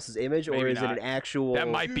somebody else's image, or Maybe is it not. an actual That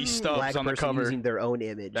might be Stubbs black on the person cover. using their own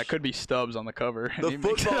image? That could be Stubbs on the cover. The He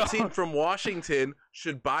makes it football up. team from Washington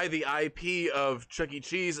should buy the IP of Chuck E.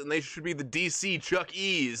 Cheese, and they should be the DC Chuck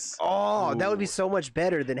E's. Oh, that would be Ooh. so much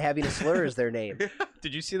better than having a slur as their name.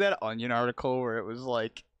 Did you see that Onion article where it was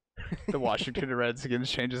like the Washington Redskins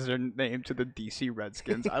changes their name to the DC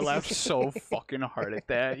Redskins? I laughed so fucking hard at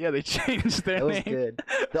that. Yeah, they changed their That was name. good.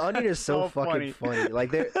 The Onion is so funny. fucking funny.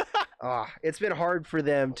 Like they're, it's been hard for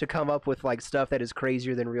them to come up with like stuff that is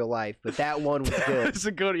crazier than real life, but that one was good. It's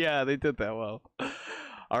a good, yeah, they did that well.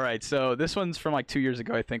 All right, so this one's from like 2 years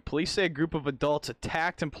ago, I think. Police say a group of adults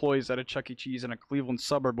attacked employees at a Chuck E. Cheese in a Cleveland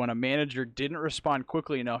suburb when a manager didn't respond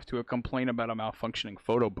quickly enough to a complaint about a malfunctioning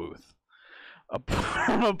photo booth. A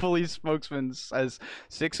police spokesman says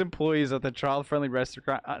 6 employees at the child-friendly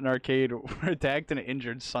restaurant and arcade were attacked and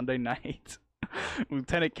injured Sunday night.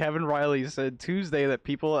 Lieutenant Kevin Riley said Tuesday that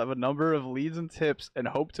people have a number of leads and tips and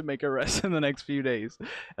hope to make arrests in the next few days.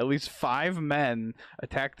 At least 5 men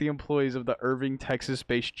attacked the employees of the Irving,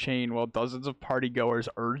 Texas-based chain while dozens of partygoers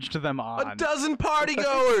urged them on. A dozen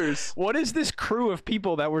partygoers! What is this crew of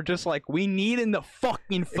people that were just like, we need in the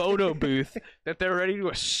fucking photo booth, that they're ready to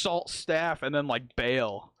assault staff and then like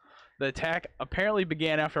bail? The attack apparently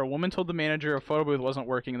began after a woman told the manager a photo booth wasn't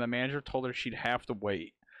working and the manager told her she'd have to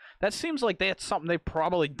wait. That seems like that's something they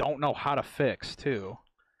probably don't know how to fix, too.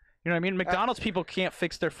 You know what I mean? McDonald's people can't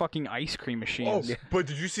fix their fucking ice cream machines. Oh, but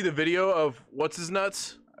did you see the video of what's his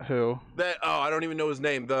nuts? Who? That I don't even know his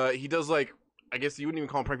name. He does like, I guess you wouldn't even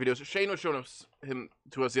call him prank videos. Shane was showing him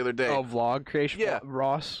to us the other day. Oh, vlog creation? Yeah.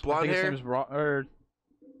 Ross? Blonde I think hair? His name's or...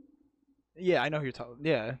 Yeah, I know who you're talking.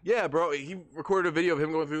 Yeah. Yeah, bro. He recorded a video of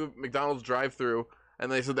him going through McDonald's drive-thru,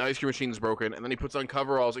 and they said the ice cream machine's broken, and then he puts on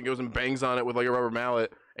coveralls and goes and bangs on it with like a rubber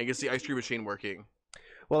mallet and gets the ice cream machine working.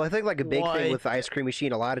 Well, I think like a big What? thing with the ice cream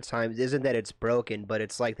machine a lot of times isn't that it's broken, but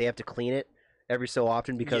it's like they have to clean it every so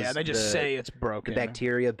often because Yeah, they just say it's the broken.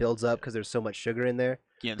 bacteria builds up because there's so much sugar in there.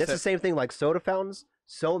 Yeah, That's the same thing like soda fountains.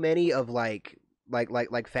 So many of like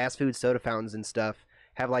fast food soda fountains and stuff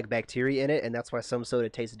have like bacteria in it, and that's why some soda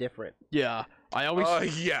tastes different. Yeah. I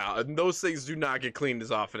always... Yeah, and those things do not get cleaned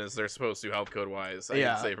as often as they're supposed to, health code wise. I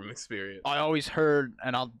Yeah. can say from experience. I always heard,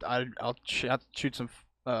 and I'll shoot some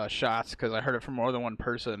shots because I heard it from more than one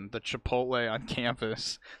person. The Chipotle on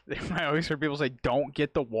campus, I always heard people say, "Don't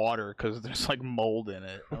get the water because there's like mold in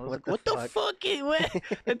it." I was What like, the "What the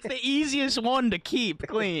fuck? That's the easiest one to keep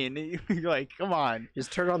clean." You're like, come on.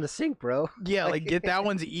 Just turn on the sink, bro. Yeah, like get that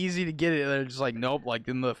one's easy to get it. They're just like, nope. Like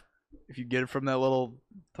if you get it from the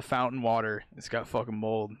fountain water, it's got fucking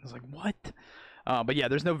mold. It's like what? But yeah,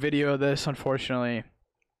 there's no video of this, unfortunately.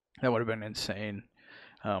 That would have been insane.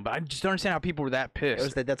 But I just don't understand how people were that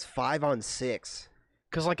pissed. That's 5 on 6.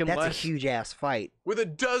 Because like That's unless a huge ass fight. With a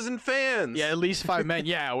dozen fans! yeah, at least 5 men.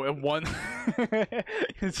 Yeah, one.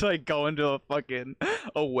 It's like going to a fucking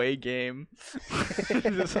away game.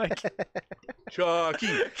 Just like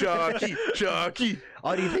Chucky!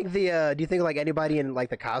 Oh, do you think like anybody in like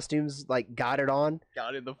the costumes like got it on?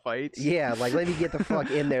 got in the fights. Yeah, like let me get the fuck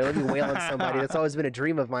in there. Let me wail on somebody. That's always been a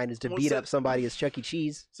dream of mine is to Well, beat so- up somebody as Chuck E.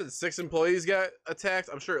 Cheese. Since 6 employees got attacked,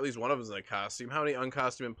 I'm sure at least one of them's in a costume. How many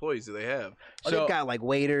uncostumed employees do they have? Oh, So- they've got like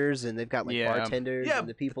waiters and they've got like Yeah. bartenders Yeah, and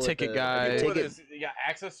the people ticket at the, guy. the What ticket. is- you got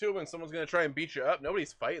access to them and someone's going to try and beat you up?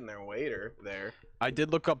 Nobody's fighting their waiter there. I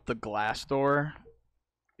did look up the glass door.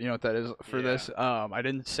 You know what that is for Yeah. this? I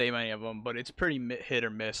didn't say many of them, but it's pretty hit or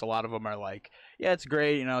miss. A lot of them are like, yeah, it's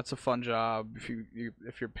great. You know, it's a fun job if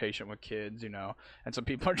if you're patient with kids. You know, and some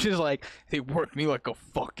people are just like, they work me like a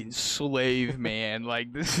fucking slave, man.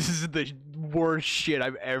 Like this is the worst shit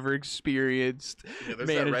I've ever experienced. Yeah, there's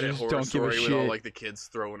that Reddit Managers horror don't give a story with all shit. like the kids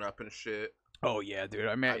throwing up and shit. Oh yeah, dude.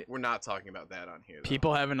 I mean, We're not talking about that on here. Though.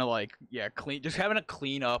 people having to like, yeah, having to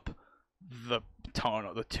clean up the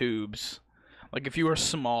the tubes. Like if you were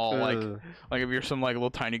small, like if you're some like little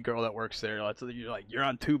tiny girl that works there, you're like you're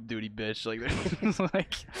on tube duty, bitch. Like,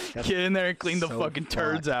 like That's get in there and clean the so fucking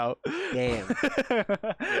turds out. Damn.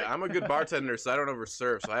 Yeah, I'm a good bartender, so I don't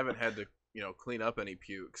overserve, so I haven't had to, clean up any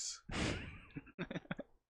pukes.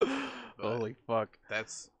 But Holy fuck!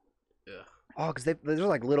 that's, Oh, because there's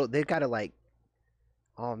like little. They've got to like.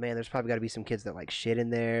 Oh man, there's probably got to be some kids that like shit in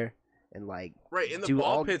there and like right in the do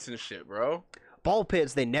ball all- pits and shit, bro. ball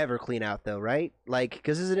pits. They never clean out though, right? Like,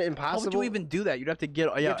 because isn't it How impossible? would you even do that? You'd have to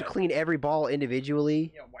get You have to clean every ball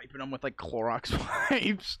individually. yeah, wiping them with like Clorox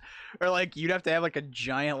wipes, or like you'd have to have like a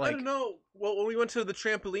giant I like. don't know. Well, when we went to the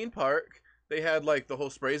trampoline park, they had like the whole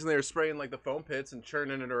sprays, and they were spraying like the foam pits and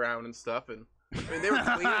churning it around and stuff. And I mean, they were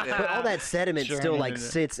cleaning it. But all that sediment Sure, still no, like no, no.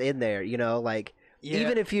 sits in there, like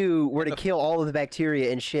Even if you were to the- kill all of the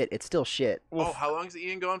bacteria and shit, it's still shit. Oh, how long is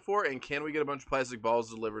Ian going for? And can we get a bunch of plastic balls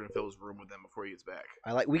delivered and fill his room with them before he gets back?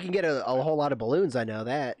 We can get a whole lot of balloons. I know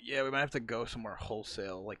that. Yeah, we might have to go somewhere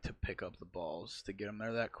wholesale, like to pick up the balls to get them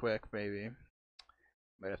there that quick. Maybe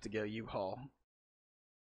might have to get a U-Haul.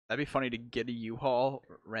 That'd be funny to get a U-Haul,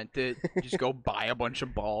 rent it, just go buy a bunch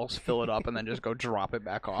of balls, fill it up, and then just go drop it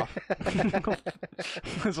back off.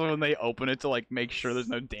 So when they open it to like make sure there's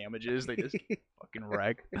no damages, they just fucking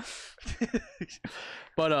wreck.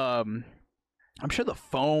 But I'm sure the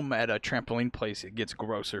foam at a trampoline place it gets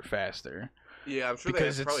grosser faster Yeah, I'm sure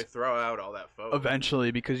Because they it's- probably throw out all that foam.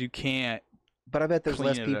 eventually because you can't. But I bet there's Clean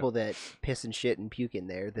less it up. people that piss and shit and puke in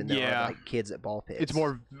there than there Yeah. are like kids at ball pits.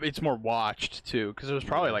 It's more watched too because it was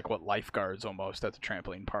probably like what lifeguards almost at the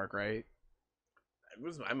trampoline park, right?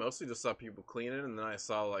 I mostly just saw people cleaning, and then I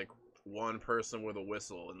saw like one person with a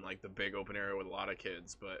whistle in like the big open area with a lot of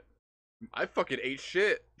kids. But I fucking ate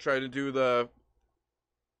shit trying to do the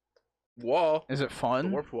wall, Is it the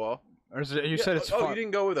fun? warped wall. Or is it, you Yeah, said it's oh, fun. you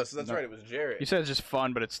didn't go with us. That's No. right. It was Jared. You said it's just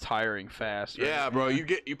fun, but it's tiring fast. Right? Yeah, bro. You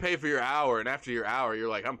pay for your hour, and after your hour, you're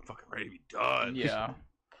like, I'm fucking ready to be done. Yeah.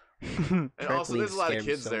 And also, there's a lot of Trampolines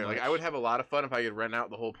kids scare me there. so Like, I much. would have a lot of fun if I could rent out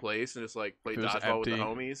the whole place and just like play If it was dodgeball with the empty.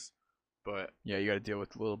 homies. But Yeah, you got to deal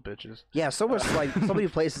with little bitches. Yeah, so much like so many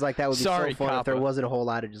places like that would be Sorry, so fun if there Kappa. wasn't a whole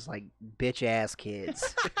lot of just like bitch ass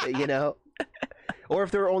kids, you know. Or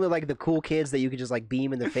if there were only like the cool kids that you could just like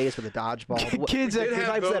beam in the face with a dodgeball. Kids the that did have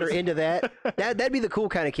types that are those. into that'd be the cool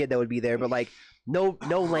kind of kid that would be there. But like no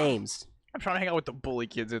lames. I'm trying to hang out with the bully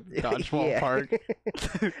kids at the dodgeball Yeah. park.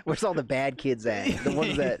 Where's all the bad kids at? The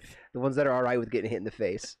ones that are all right with getting hit in the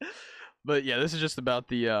face. But yeah, this is just about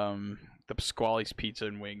the Pasquale's Pizza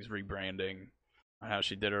and Wings rebranding, on how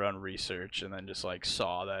she did her own research and then just like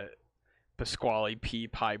saw that Pasquale P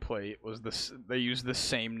Pie Plate was this. They used the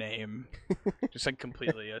same name, just like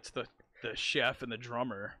completely. It's the chef and the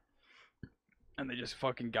drummer, and they just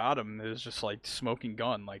fucking got him. It was just like smoking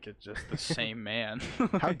gun, like it's just the same man.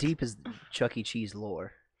 How deep is Chuck E. Cheese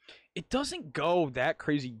lore? It doesn't go that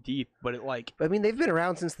crazy deep, but it like I mean, they've been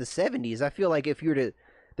around since the 70s. I feel like if you were to,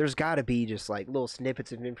 there's got to be just like little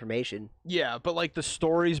snippets of information. yeah, but like the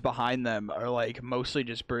stories behind them are like mostly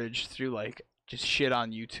just bridged through like just shit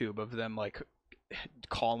on YouTube of them like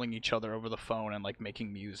calling each other over the phone and like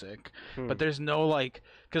making music. But there's no like,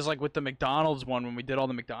 because like with the McDonald's one, when we did all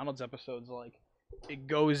the McDonald's episodes, like it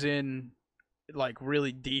goes in like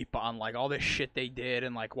really deep on like all this shit they did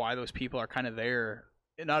and like why those people are kind of there.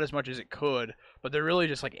 Not as much as it could, but there really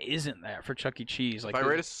just like isn't that for Chuck E. Cheese. Like if I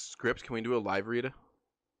write a script, can we do a live read?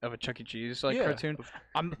 of a Chuck E. Cheese like Yeah. cartoon.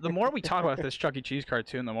 The more we talk about this Chuck E. Cheese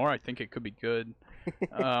cartoon, the more I think it could be good.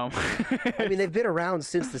 I mean, they've been around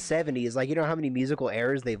since the 70s. Like, you know how many musical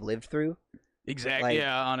eras they've lived through? exactly. like-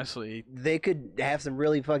 Yeah, honestly. They could have some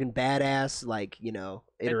really fucking badass, like, you know,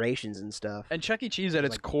 iterations and stuff. And Chuck E. Cheese at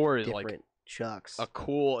its Like, core is different like Chucks.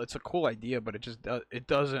 it's a cool idea, but it just it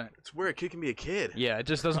doesn't. It's where a kid can be a kid. Yeah, it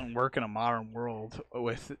just doesn't work in a modern world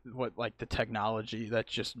with what like the technology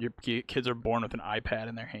that's just your kids are born with an iPad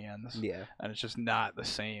in their hands. Yeah. And it's just not the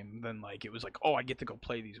same than like it was like, oh, I get to go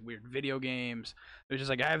play these weird video games. It's just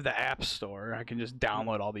like I have the app store. I can just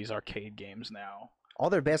download all these arcade games now. All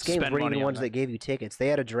their best games Spend were even money the on ones that. that gave you tickets. They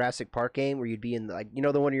had a Jurassic Park game where you'd be in, like, you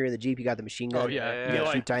know, the one you're in the Jeep, you got the machine gun. Oh yeah, Yeah. you You get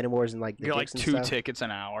shoot like dynamos and, like, the you get like kicks and 2 stuff. tickets an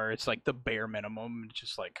hour. It's like the bare minimum. It's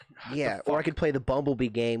just like what the Yeah, or I fuck? could play the Bumblebee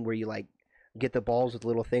game where you, like, get the balls with the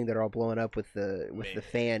little thing that are all blowing up with the Man.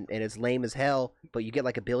 fan, and it's lame as hell, but you get,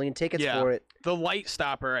 like, 1 billion tickets Yeah. for it. The light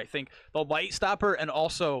stopper, I think the light stopper, and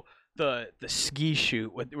also the ski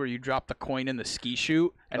chute where you drop the coin in the ski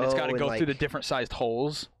chute, and it's Oh, got to and, go through the like- different sized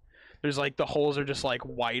holes. There's like the holes are just like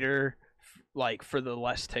wider, like for the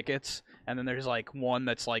less tickets, and then there's like one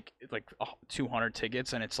that's like 200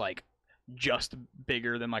 tickets, and it's like just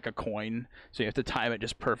bigger than like a coin, so you have to time it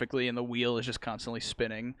just perfectly, and the wheel is just constantly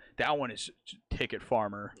spinning. That one is ticket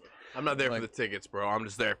farmer. I'm not there Like- for the tickets, bro. I'm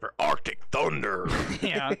just there for Arctic Thunder.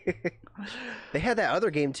 Yeah. They had that other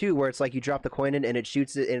game too where it's like you drop the coin in and it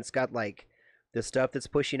shoots it, and it's got like the stuff that's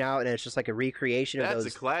pushing out, and it's just like a recreation of That's a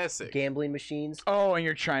those classic. gambling machines. Oh, and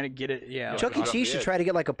you're trying to get it. Yeah. Chuck E. God, Cheese should yeah. try to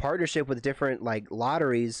get like a partnership with different like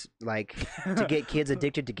lotteries, like to get kids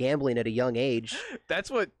addicted to gambling at a young age. That's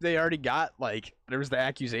what they already got. Like there was the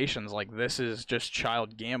accusations like this is just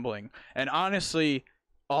child gambling, and honestly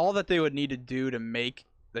all that they would need to do to make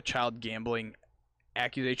the child gambling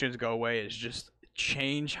accusations go away is just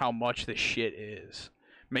change how much the shit is.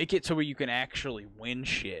 Make it so where you can actually win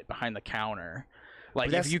shit behind the counter.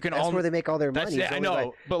 Like But if you can that's only where they make all their that's money. it, It's I only, know,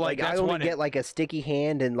 like, but like I that's only when get like a sticky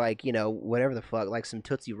hand and like, you know, whatever the fuck, like some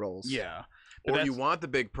Tootsie Rolls. yeah. But Or you that's- want the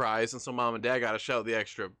big prize, and so mom and dad got to shell out the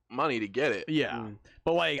extra money to get it. Yeah,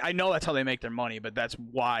 but like I know that's how they make their money, but that's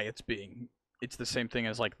why it's the same thing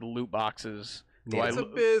as like the loot boxes. Yeah. It's a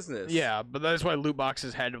business. Yeah, but that's why loot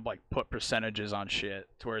boxes had to like put percentages on shit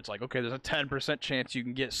to where it's like, okay, there's a 10% chance you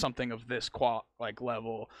can get something of this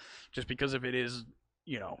level, just because if it is,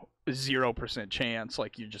 0% chance,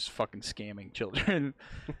 like you're just fucking scamming children.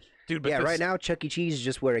 Dude, but Yeah, right now Chuck E. Cheese is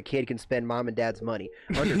just where a kid can spend mom and dad's money.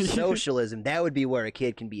 Under socialism, that would be where a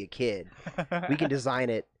kid can be a kid. We can design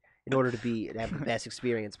it in order to have the best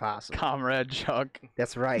experience possible. Comrade Chuck.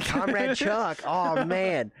 That's right, Comrade Chuck. Oh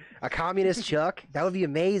man, a communist Chuck. That would be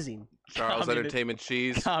amazing. Charles Entertainment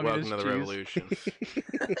Cheese. Welcome to the revolution.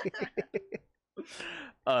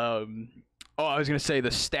 I was gonna say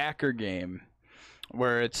the stacker game,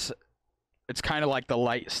 where it's kind of like the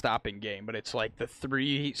light stopping game, but it's like the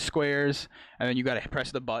 3 squares, and then you gotta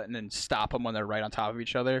press the button and stop them when they're right on top of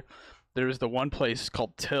each other. There's the one place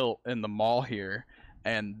called Tilt in the mall here,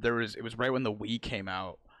 and it was right when the Wii came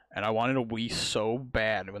out, and I wanted a Wii so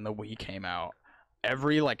bad when the Wii came out.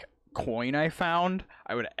 Every like coin I found,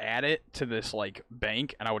 I would add it to this like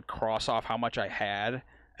bank, and I would cross off how much I had,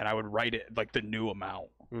 and I would write it like the new amount.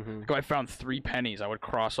 Mm-hmm. Like if I found 3 pennies, I would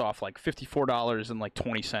cross off like $54 and like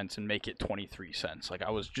 20 cents and make it 23 cents. Like I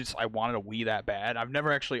wanted a Wii that bad. I've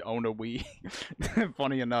never actually owned a Wii,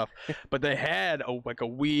 funny enough, but they had a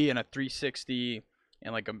Wii and a 360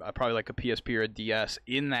 and like probably like a PSP or a DS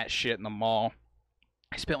in that shit in the mall.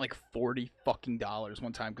 I spent like $40 fucking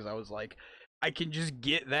one time because I was like, I can just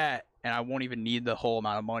get that and I won't even need the whole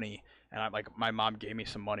amount of money. And my mom gave me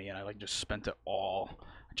some money and I like just spent it all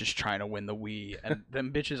just trying to win the Wii. And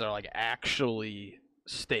them bitches are like actually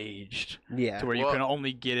staged. Yeah. To where you can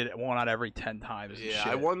only get it 1 out of every 10 times. and Yeah,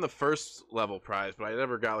 shit. I won the first level prize, but I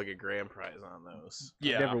never got like a grand prize on those.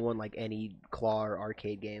 Yeah. I've never won like any claw or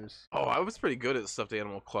arcade games. Oh, I was pretty good at stuffed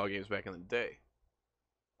animal claw games back in the day.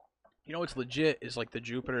 You know what's legit is like the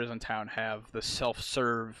Jupiters in town have the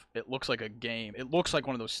self-serve. It looks like a game. It looks like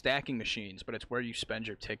one of those stacking machines, but it's where you spend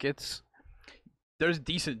your tickets. There's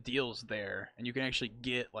decent deals there, and you can actually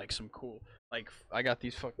get like some cool. Like I got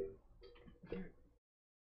these fucking.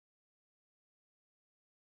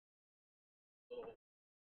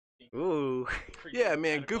 Ooh, yeah,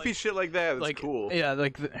 man, goofy shit like that. That's cool. Yeah,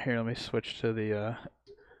 like here. Let me switch to the.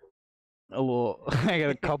 A little. I got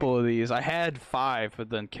a couple of these. I had 5, but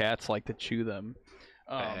then cats like to chew them.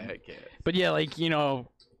 Bad cats. But yeah, like you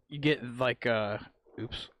get like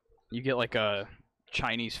you get like a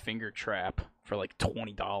Chinese finger trap for like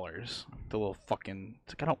 $20. The little fucking.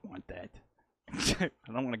 It's like I don't want that.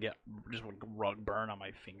 I don't want to get just like rug burn on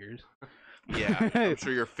my fingers. Yeah, I'm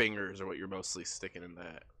sure your fingers are what you're mostly sticking in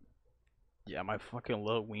that. Yeah, my fucking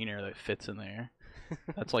little wiener that fits in there.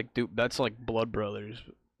 That's like that's like Blood Brothers.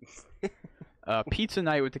 Pizza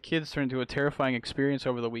night with the kids turned into a terrifying experience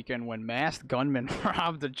over the weekend when masked gunmen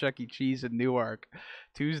robbed a Chuck E. Cheese in Newark.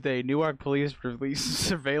 Tuesday, Newark police released a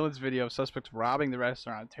surveillance video of suspects robbing the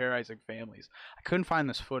restaurant and terrorizing families. I couldn't find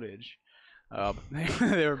this footage.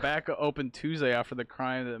 They were back open Tuesday after the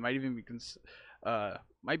crime that might even be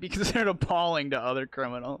might be considered appalling to other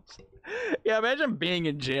criminals. Yeah, imagine being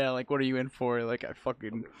in jail. Like, what are you in for? Like, I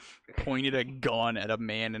fucking pointed a gun at a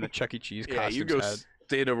man in a Chuck E. Cheese costume. Yeah, you go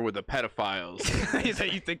stand over with the pedophiles. So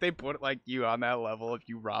you think they put like you on that level if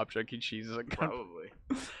you rob Chuck E. Cheese? Like, Probably.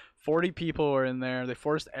 40 people were in there. They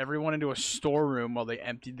forced everyone into a storeroom while they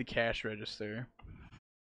emptied the cash register.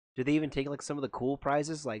 Did they even take like some of the cool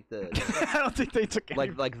prizes, like the I don't think they took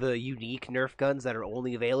any. like the unique Nerf guns that are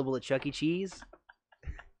only available at Chuck E. Cheese?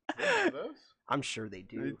 Those? I'm sure they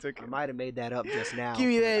do. They took I it. might have made that up just now. Give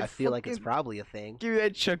me but that I feel like it's fucking- probably a thing. Give me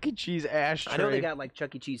that Chuck E. Cheese ashtray. I know they got like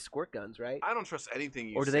Chuck E. Cheese squirt guns, right? I don't trust anything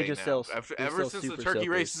you Or do say they just now. sell- After, they ever sell since the super turkey soakers?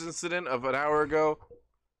 races incident of an hour ago,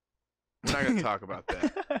 we're not going to talk about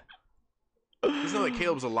that. Just know that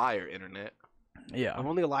Caleb's a liar, internet. Yeah. I'm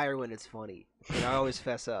only a liar when it's funny, and I always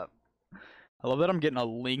fess up. I love that I'm getting a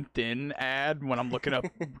LinkedIn ad when I'm looking up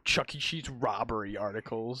Chuck E. Cheese robbery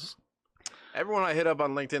articles. Everyone I hit up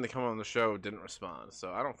on LinkedIn to come on the show didn't respond,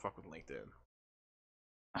 so I don't fuck with LinkedIn.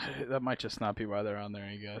 That might just not be why they're on there,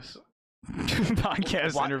 I guess.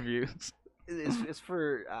 Podcast Why- interviews. It's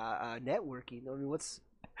for networking. I mean, what's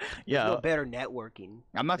Yeah. no better networking?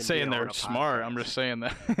 I'm not than saying being on they're a smart. I'm podcast. just saying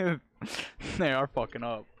that they are fucking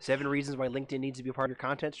up. 7 reasons why LinkedIn needs to be a part of your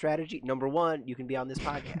content strategy. Number 1, you can be on this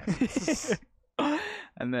podcast.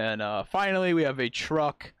 And then finally, we have a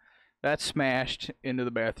truck that smashed into the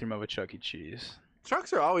bathroom of a Chuck E. Cheese.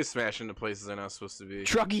 Trucks are always smashing into places they're not supposed to be.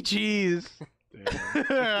 Chuck E. Cheese.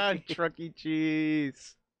 Damn. Chuck E.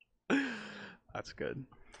 Cheese. That's good.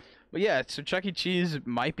 But yeah, so Chuck E. Cheese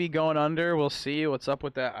might be going under. We'll see what's up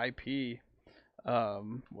with that IP.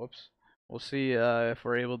 Whoops. We'll see if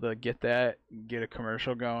we're able to get a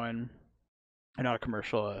commercial going. Not a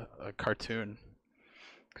commercial, a cartoon.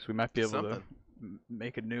 Because we might be able to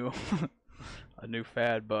make a new a new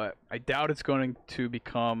fad, but I doubt it's going to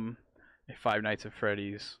become a Five Nights at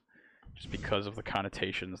Freddy's just because of the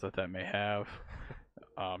connotations that may have.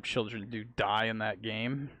 Children do die in that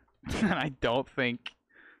game, and I don't think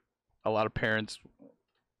a lot of parents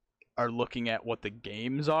are looking at what the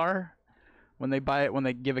games are when they buy it, when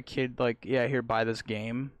they give a kid, like, yeah, here, buy this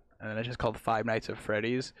game, and then it's just called Five Nights at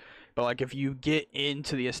Freddy's. But, like, if you get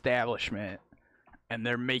into the establishment and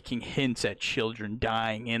they're making hints at children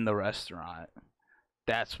dying in the restaurant,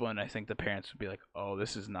 that's when I think the parents would be like, oh,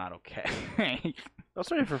 this is not okay.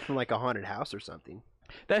 Also, if from like a haunted house or something.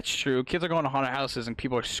 That's true. Kids are going to haunted houses and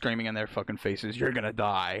people are screaming in their fucking faces, you're gonna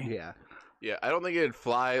die. Yeah. Yeah, I don't think it'd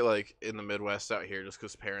fly, like, in the Midwest out here just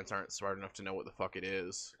because parents aren't smart enough to know what the fuck it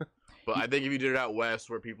is. But I think if you did it out west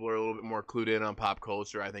where people are a little bit more clued in on pop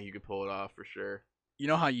culture, I think you could pull it off for sure. You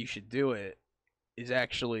know how you should do it is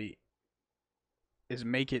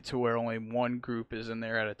make it to where only one group is in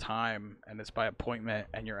there at a time, and it's by appointment,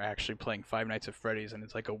 and you're actually playing Five Nights at Freddy's, and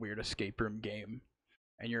it's like a weird escape room game.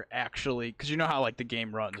 And you're actually, because you know how, like, the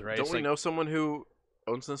game runs, right? Don't It's we like, know someone who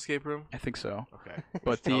owns an escape room? I think so. Okay.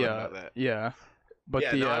 But Tell them about that. yeah. But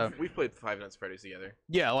we've played Five Nights at Freddy's together.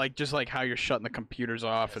 yeah, like, just like how you're shutting the computers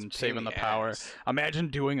off and saving the power. Imagine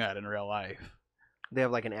doing that in real life. They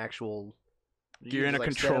have like an actual. You're in a like,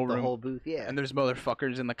 control set up room. The whole booth, yeah. And there's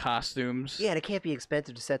motherfuckers in the costumes. Yeah, and it can't be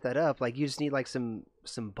expensive to set that up. Like, you just need like some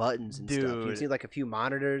buttons and stuff. You just need like a few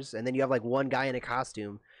monitors, and then you have like one guy in a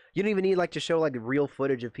costume. You don't even need like to show like real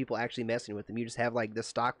footage of people actually messing with them. You just have like the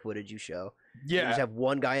stock footage you show. You Yeah. just have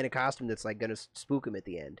one guy in a costume that's like gonna spook him at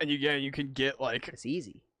the end. And you can get like, It's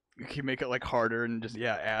easy. you can make it like harder and just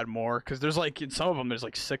add more, because there's like, in some of them there's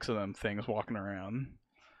like 6 of them things walking around.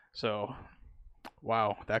 So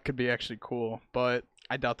wow, that could be actually cool, but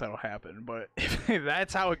I doubt that'll happen. But if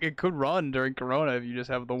that's how it could run during Corona, if you just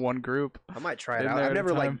have the one group. I might try it in out. there I've at a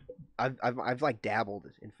never like time. I've like dabbled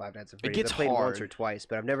in Five Nights at Freddy's. gets I've played once hard. or twice,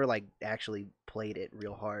 but I've never like actually played it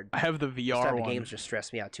real hard. I have the Those VR type one. of games just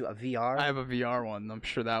stress me out too. A VR? I have a VR one. I'm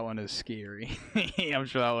sure that one is scary. I'm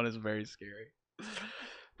sure that one is very scary.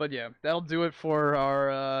 But yeah, that'll do it for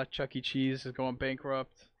our Chuck E. Cheese is going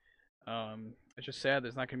bankrupt. It's just sad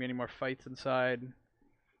there's not going to be any more fights inside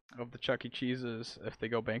of the Chuck E. Cheeses if they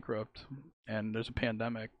go bankrupt. And there's a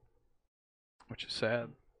pandemic, which is sad.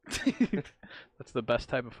 That's the best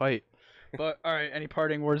type of fight. But, alright, any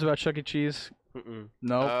parting words about Chuck E. Cheese?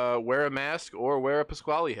 No? Wear a mask or wear a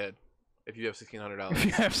Pasquale head if you have $1,600. If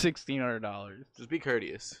you have $1,600. Just be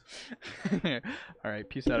courteous. Alright,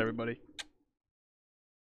 peace out, everybody.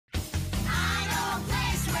 I know a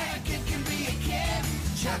place where a kid can be a kid.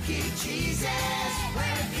 Chuck E. Cheese's,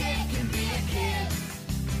 where a kid can be a kid.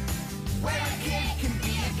 Where a kid can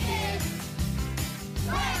be a kid.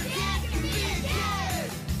 Where a kid can be a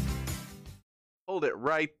kid. Hold it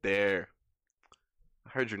right there. I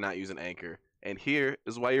heard you're not using Anchor, and here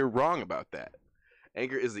is why you're wrong about that.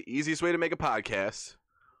 Anchor is the easiest way to make a podcast.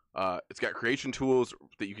 It's got creation tools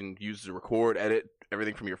that you can use to record, edit,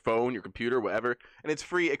 everything from your phone, your computer, whatever. And it's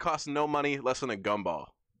free. It costs no money, less than a gumball.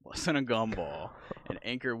 Less than a gumball. And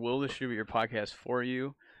Anchor will distribute your podcast for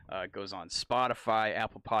you. It goes on Spotify,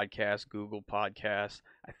 Apple Podcasts, Google Podcasts,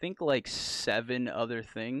 I think like 7 other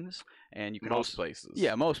things. And you can Most places.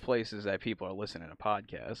 Yeah, most places that people are listening to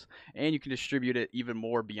podcasts. And you can distribute it even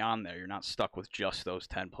more beyond there. You're not stuck with just those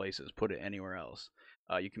 10 places. Put it anywhere else.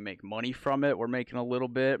 You can make money from it. We're making a little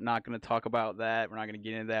bit. I'm not going to talk about that. We're not going to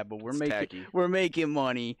get into that. But we're making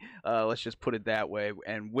money. Let's just put it that way.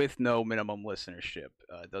 And with no minimum listenership.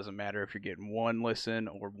 It doesn't matter if you're getting 1 listen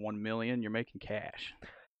or 1 million. You're making cash.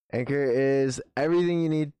 Anchor is everything you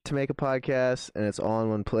need to make a podcast, and it's all in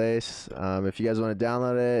one place. If you guys want to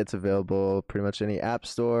download it, it's available pretty much any app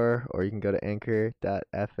store, or you can go to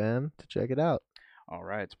anchor.fm to check it out. All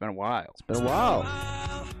right. It's been a while. It's been a while.